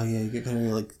difficult. Oh yeah, you get kind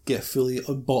of like get fully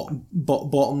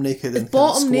bottom naked. It's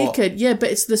bottom naked, yeah,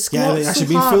 but it's the squat. Yeah, actually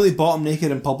being fully bottom naked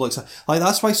in public, so, like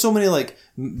that's why so many like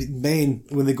men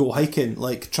when they go hiking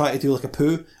like try to do like a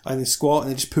poo and they squat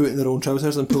and they just poo it in their own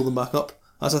trousers and pull them back up.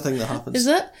 That's a thing that happens. Is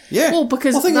it? Yeah. Well,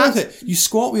 because think about it. You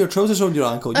squat with your trousers around your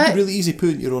ankle. You can really easy poo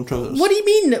in your own trousers. What do you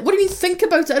mean? What do you mean think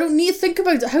about it? I don't need to think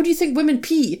about it. How do you think women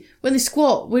pee when they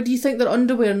squat? Where do you think their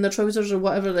underwear and their trousers or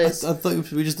whatever it is? I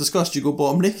thought we just discussed you go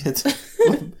bottom naked.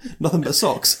 Nothing but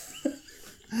socks.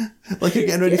 Like you're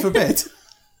getting ready for bed.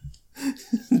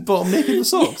 Bottom naked with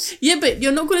socks. Yeah, but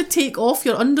you're not going to take off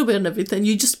your underwear and everything.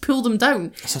 You just pull them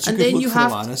down. Such a good look for a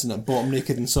man, isn't it? Bottom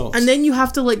naked in socks. And then you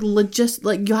have to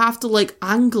you have to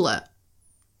angle it.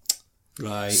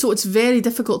 Right. So it's very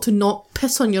difficult to not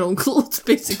piss on your own clothes,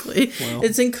 basically. Well.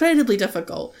 It's incredibly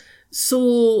difficult.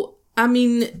 So, I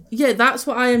mean, yeah, that's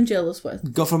what I am jealous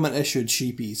with. Government issued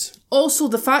sheepies. Also,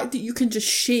 the fact that you can just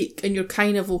shake and you're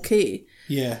kind of okay.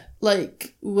 Yeah.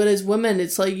 Like, whereas women,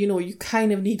 it's like, you know, you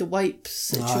kind of need a wipe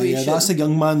situation. Yeah, that's a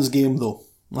young man's game, though.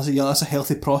 That's a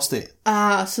healthy prostate.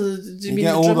 So do you mean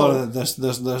get older?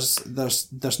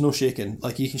 There's no shaking.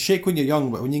 Like you can shake when you're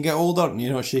young, but when you get older and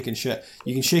you're not shaking shit,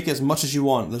 you can shake it as much as you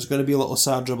want. There's going to be a little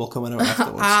sad dribble coming out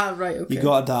afterwards. Right, okay. You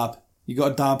got to dab. You got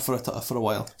to dab for a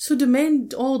while. So do men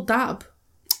all dab?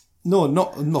 No,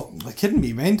 you're kidding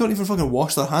me. Men don't even fucking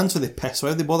wash their hands when they piss. Why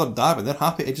would they bother dabbing? They're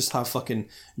happy to just have fucking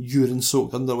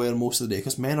urine-soaked underwear most of the day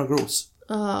because men are gross.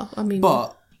 I mean,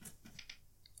 but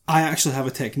I actually have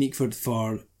a technique for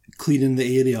cleaning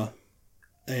the area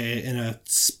in a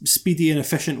speedy and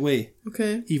efficient way.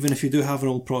 Okay. Even if you do have an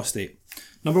old prostate.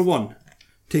 Number 1,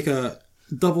 take a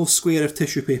double square of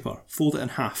tissue paper, fold it in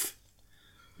half.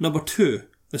 Number 2,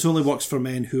 this only works for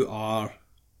men who are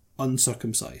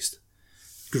uncircumcised.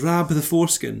 Grab the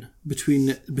foreskin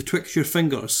betwixt your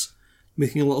fingers,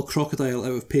 making a little crocodile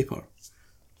out of paper.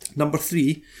 Number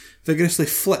 3, vigorously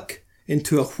flick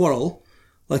into a whirl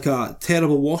like a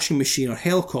terrible washing machine or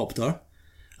helicopter,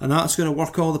 and that's going to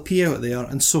work all the pee out there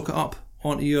and soak it up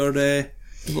onto your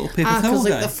little paper towel because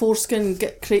guy. The foreskin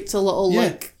creates a little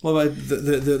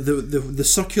the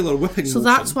circular whipping. So motion.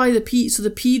 That's why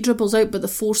the pee dribbles out, but the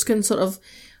foreskin sort of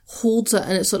holds it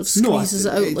and it sort of squeezes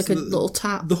it out like a little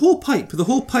tap. The whole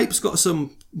pipe's got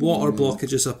some water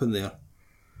blockages up in there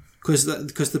because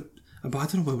but I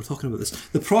don't know why we're talking about this.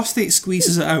 The prostate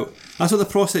squeezes it out. That's what the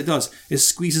prostate does, is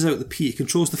squeezes out the pee. It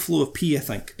controls the flow of pee, I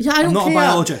think. Yeah, I'm not a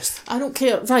biologist. I don't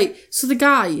care. Right, so the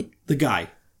guy.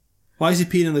 Why is he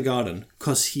peeing in the garden?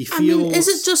 Because he feels is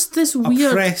it just this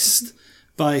weird... oppressed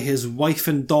by his wife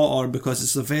and daughter because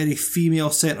it's a very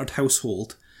female-centred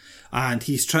household. And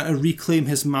he's trying to reclaim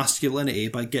his masculinity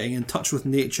by getting in touch with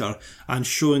nature and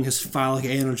showing his phallic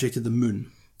energy to the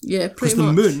moon. Yeah, pretty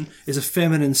much. Because the moon is a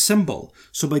feminine symbol.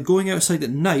 So by going outside at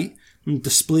night and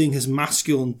displaying his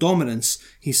masculine dominance,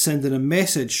 he's sending a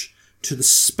message to the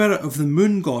spirit of the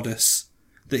moon goddess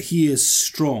that he is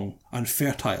strong and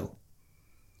fertile.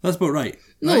 That's about right.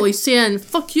 No, he's saying,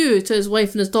 fuck you to his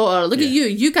wife and his daughter. Look at you.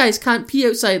 You guys can't pee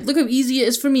outside. Look how easy it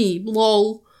is for me.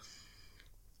 Lol.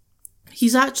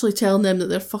 He's actually telling them that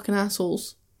they're fucking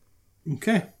assholes.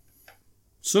 Okay.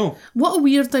 So. What a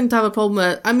weird thing to have a problem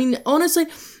with. I mean, honestly,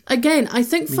 again, I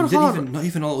think for her... Not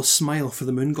even a little smile for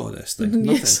the moon goddess thing. Nothing.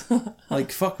 Yes.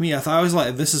 Like, fuck me. I was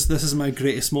like, this is my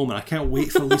greatest moment. I can't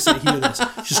wait for Lisa to hear this.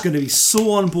 She's going to be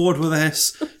so on board with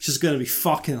this. She's going to be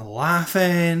fucking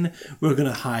laughing. We're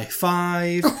going to high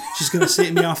five. She's going to say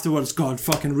to me afterwards, God,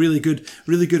 fucking really good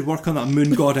work on that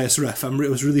moon goddess riff. I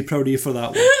was really proud of you for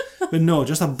that one. But no,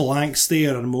 just a blank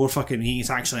stare and more fucking, he's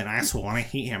actually an asshole and I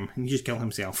hate him. And he just killed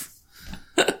himself.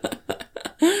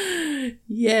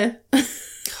 Yeah.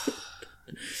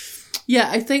 Yeah,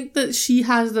 I think that she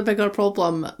has the bigger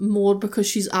problem more because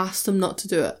she's asked him not to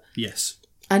do it. Yes.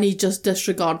 And he just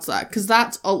disregards that, because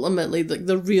that's ultimately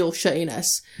the real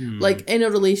shittiness. Like, in a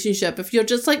relationship, if you're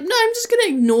just like, no, I'm just going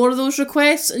to ignore those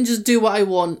requests and just do what I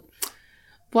want.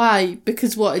 Why?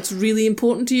 Because what, it's really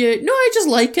important to you? No, I just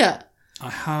like it. I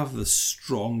have the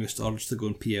strongest urge to go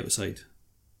and pee outside.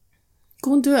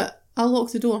 Go and do it. I'll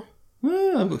lock the door.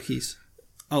 I've got keys.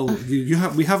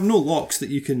 We have no locks that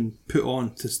you can put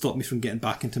on to stop me from getting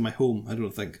back into my home, I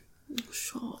don't think.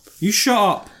 Shut up. You shut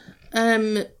up!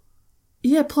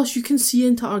 Yeah, plus you can see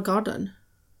into our garden.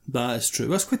 That is true.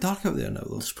 Well, it's quite dark out there now,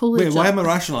 though. Wait, why am I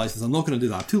rationalising this? I'm not going to do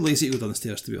that. I'm too lazy to go down the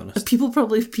stairs, to be honest. People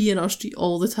probably pee in our street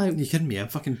all the time. Are you kidding me? I'm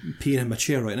fucking peeing in my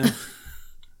chair right now.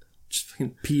 Just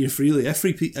fucking peeing freely. I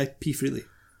pee freely.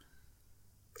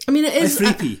 I mean, it is...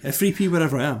 I free pee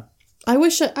wherever I am. I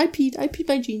wish I peed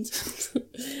my jeans.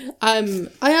 I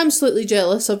am slightly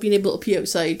jealous of being able to pee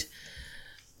outside.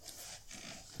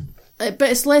 But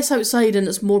it's less outside and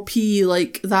it's more pee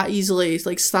like that easily. It's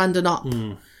like standing up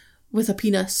with a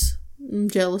penis. I'm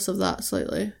jealous of that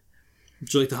slightly.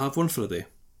 Would you like to have one for a day?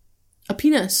 A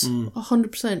penis?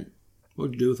 100%. What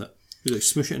would you do with it? You like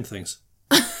smush it in things?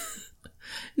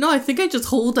 No, I think I just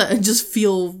hold it and just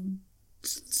feel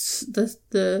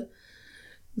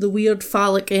the weird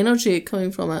phallic energy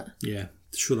coming from it. Yeah,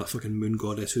 show that fucking moon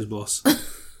goddess who's boss.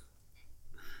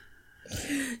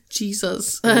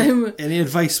 Jesus. Any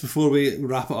advice before we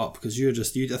wrap it up? Because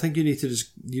I think you need to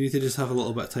just have a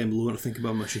little bit of time alone to think about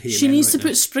how much you hate. She needs to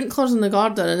put sprinklers in the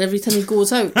garden, and every time he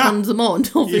goes out, turns them on.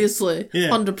 Obviously,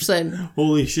 100%.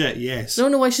 Holy shit! Yes. I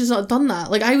don't know why she's not done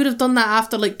that. Like, I would have done that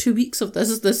after like 2 weeks of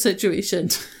this situation.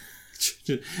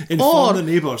 Inform the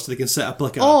neighbours so they can set up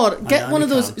like get one of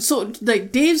those. So,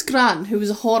 like, Dave's gran, who was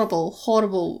a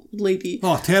horrible lady.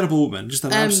 Oh, terrible woman. Just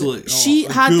an absolute. She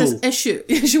had this issue.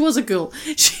 She was a ghoul.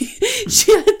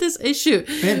 She had this issue.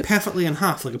 Bent perfectly in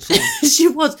half like a prawn.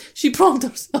 She prawned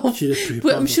herself. She did.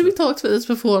 But I'm sure we talked about this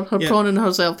before. Her prawning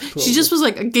herself. Probably. She just was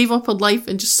like, gave up on life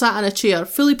and just sat in a chair,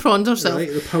 fully prawned herself.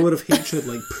 Right, the power of hatred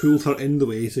pulled her in the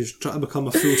way, so she's trying to become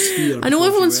a full sphere. I know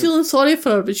everyone's feeling sorry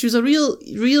for her, but she was a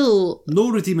real. No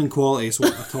redeeming qualities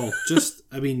at all. Just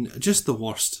the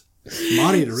worst.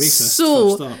 Married a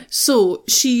racist. So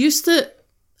she used to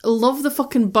love the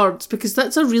fucking birds, because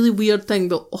that's a really weird thing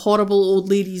that horrible old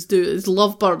ladies do, is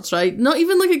love birds, right? Not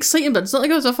even like exciting birds. It's not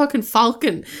like it was a fucking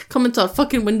falcon coming to our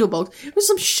fucking window box. It was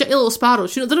some shitty little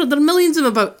sparrows. You know, there are millions of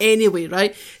them about anyway,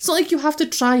 right? It's not like you have to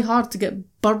try hard to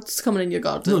get birds coming in your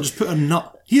garden. No, just put a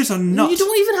nut. Here's a nut. You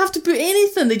don't even have to put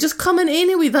anything. They just come in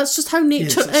anyway. That's just how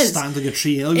nature is. Stand like a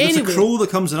tree. There's a crow that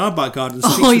comes in our back garden.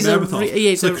 He's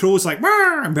the crow's like,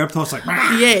 "Brr," and Berbathov's like,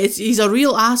 "Brr." Yeah, he's a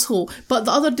real asshole. But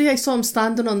the other day I saw him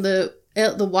standing on the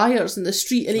wires in the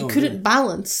street, and he couldn't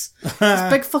balance.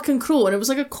 This big fucking crow, and it was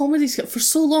like a comedy skit for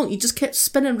so long. He just kept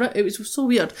spinning round. It was so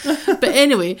weird. But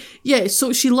anyway, yeah.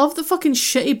 So she loved the fucking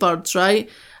shitty birds, right?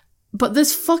 But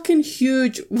this fucking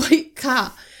huge white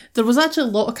cat. There was actually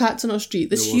a lot of cats in our street.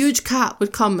 This huge cat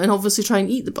would come and obviously try and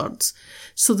eat the birds.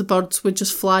 So the birds would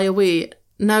just fly away.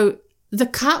 Now, the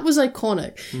cat was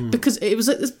iconic because it was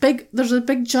like this big, there's a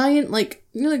big giant, like,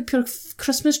 you know, like pure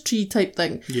Christmas tree type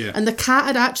thing. Yeah. And the cat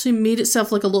had actually made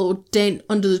itself like a little dent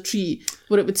under the tree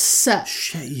where it would sit.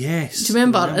 Shit, yes. Do you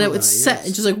remember? And it would sit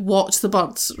and just like watch the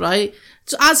birds, right?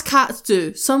 So as cats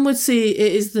do. Some would say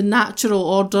it is the natural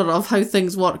order of how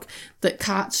things work that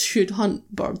cats should hunt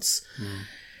birds.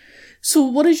 So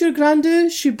what does your gran do?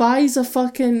 She buys a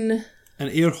fucking... An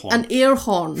air horn. An air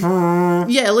horn.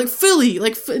 Yeah, like fully.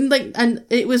 And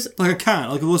it was... Like a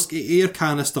can, like a little air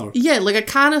canister. Yeah, like a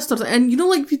canister. And you know,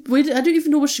 like, I don't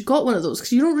even know where she got one of those,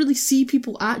 because you don't really see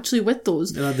people actually with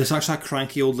those. There's actually a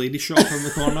cranky old lady shop in the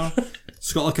corner.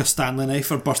 It's got like a Stanley knife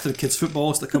for bursting kids'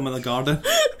 footballs that come in the garden.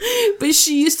 But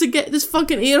she used to get this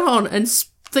fucking air horn and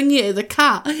thingy to the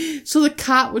cat, so the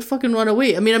cat would fucking run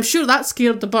away. I mean, I'm sure that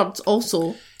scared the birds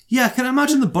also. Yeah, I can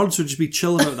imagine the birds would just be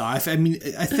chill about that. I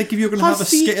think if you're going to have a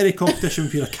skittery competition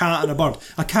between a cat and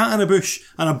a cat in a bush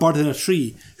and a bird in a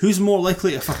tree, who's more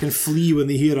likely to fucking flee when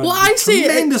they hear a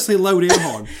tremendously loud air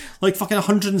horn? Like fucking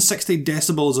 160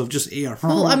 decibels of just air.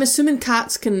 Well, I'm assuming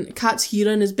cat's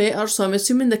hearing is better, so I'm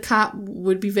assuming the cat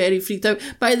would be very freaked out.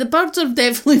 But the birds are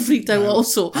definitely freaked out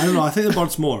also. I don't know, I think the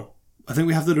birds more. I think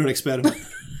we have to do an experiment.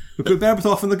 We put Berbert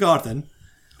off in the garden,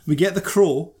 we get the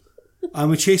crow,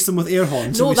 and we chase them with air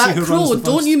horns. No, that crow,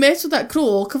 don't you mess with that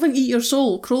crow. I'll come and eat your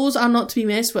soul. Crows are not to be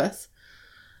messed with.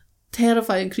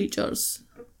 Terrifying creatures.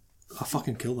 I'll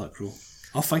fucking kill that crow.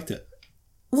 I'll fight it.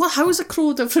 What? How is a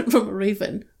crow different from a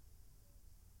raven?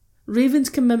 Ravens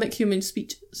can mimic human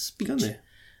speech. Can they?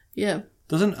 Yeah.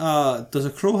 Does a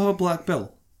crow have a black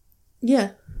bill?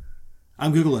 Yeah.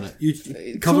 I'm Googling it.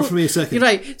 You cover for me a second. You're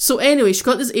right. So anyway, she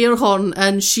got this air horn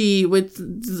and she would,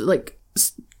 like,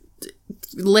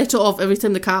 let it off every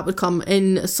time the cat would come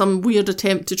in some weird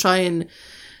attempt to try and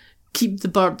keep the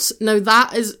birds. Now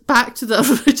that is back to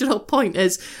the original point,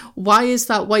 is why is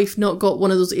that wife not got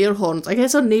one of those air horns? I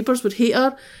guess her neighbours would hate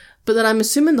her, but then I'm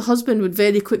assuming the husband would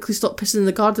very quickly stop pissing in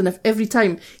the garden if every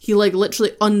time he like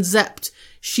literally unzipped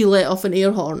she let off an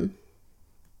air horn.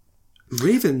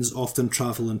 Ravens often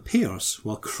travel in pairs,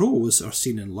 while crows are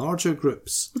seen in larger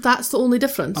groups. That's the only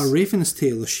difference. A raven's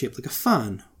tail is shaped like a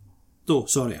fan.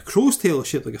 A crow's tail is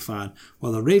shaped like a fan,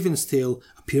 while a raven's tail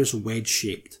appears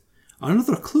wedge-shaped.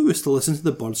 Another clue is to listen to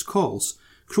the bird's calls.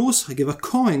 Crows give a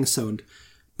cawing sound,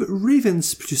 but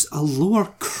ravens produce a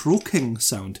lower croaking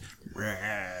sound.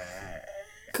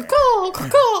 Caw,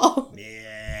 caw.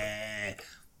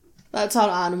 That's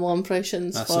our animal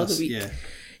impressions for the week.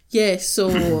 Yeah, so,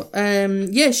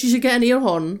 she should get an air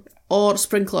horn, or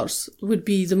sprinklers would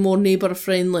be the more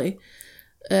neighbour-friendly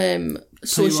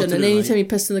solution. And anytime you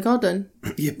piss in the garden...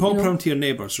 You pop round to your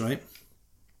neighbours, right?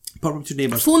 Pop round to your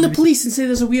neighbours. Phone the police and say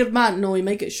there's a weird man. No, he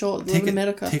might get shot. They live in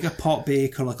America. Take a pot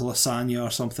bake or like a lasagna or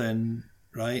something,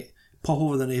 right? Pop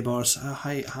over the neighbours.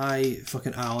 Hi,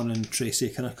 fucking Alan and Tracy,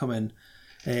 can I come in?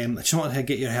 I just wanted to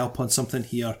get your help on something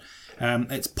here.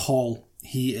 It's Paul.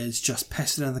 He is just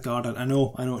pissing in the garden. I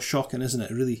know, it's shocking, isn't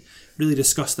it? Really, really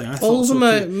disgusting. I all thought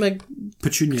of my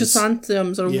petunias,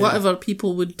 chrysanthemums or whatever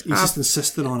people would have. He's just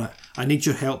insisting on it. I need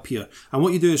your help here. And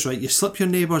what you do is, right, you slip your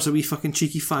neighbours a wee fucking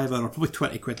cheeky £5 or probably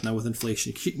 20 quid now with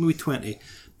inflation. You keep maybe 20.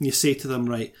 And you say to them,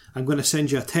 right, I'm going to send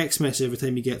you a text message every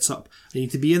time he gets up. And you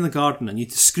need to be in the garden and you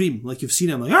need to scream like you've seen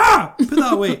him, like, ah! Put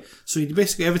that away. So you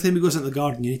basically, every time he goes into the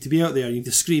garden, you need to be out there, you need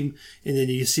to scream. And then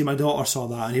you see my daughter saw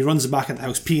that and he runs back in the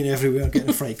house peeing everywhere, getting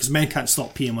a fright, because men can't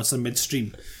stop peeing once they're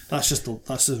midstream. That's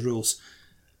the rules.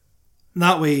 And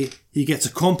that way, he gets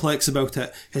a complex about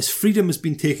it. His freedom has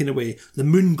been taken away. The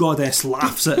moon goddess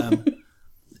laughs at him,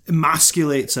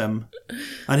 emasculates him,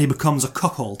 and he becomes a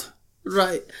cuckold.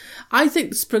 Right. I think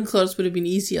the sprinklers would have been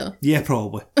easier. Yeah,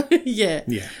 probably. Yeah.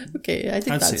 Okay, I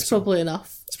think that's probably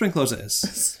enough. Sprinklers it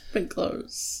is.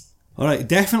 Sprinklers. Alright,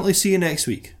 definitely see you next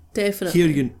week.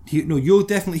 Definitely. You'll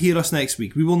definitely hear us next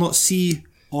week. We will not see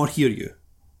or hear you.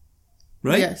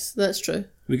 Right? Yes, that's true.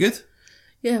 We good?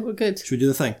 Yeah, we're good. Should we do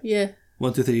the thing? Yeah.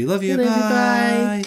 1, 2, 3. Love you. Love you, bye.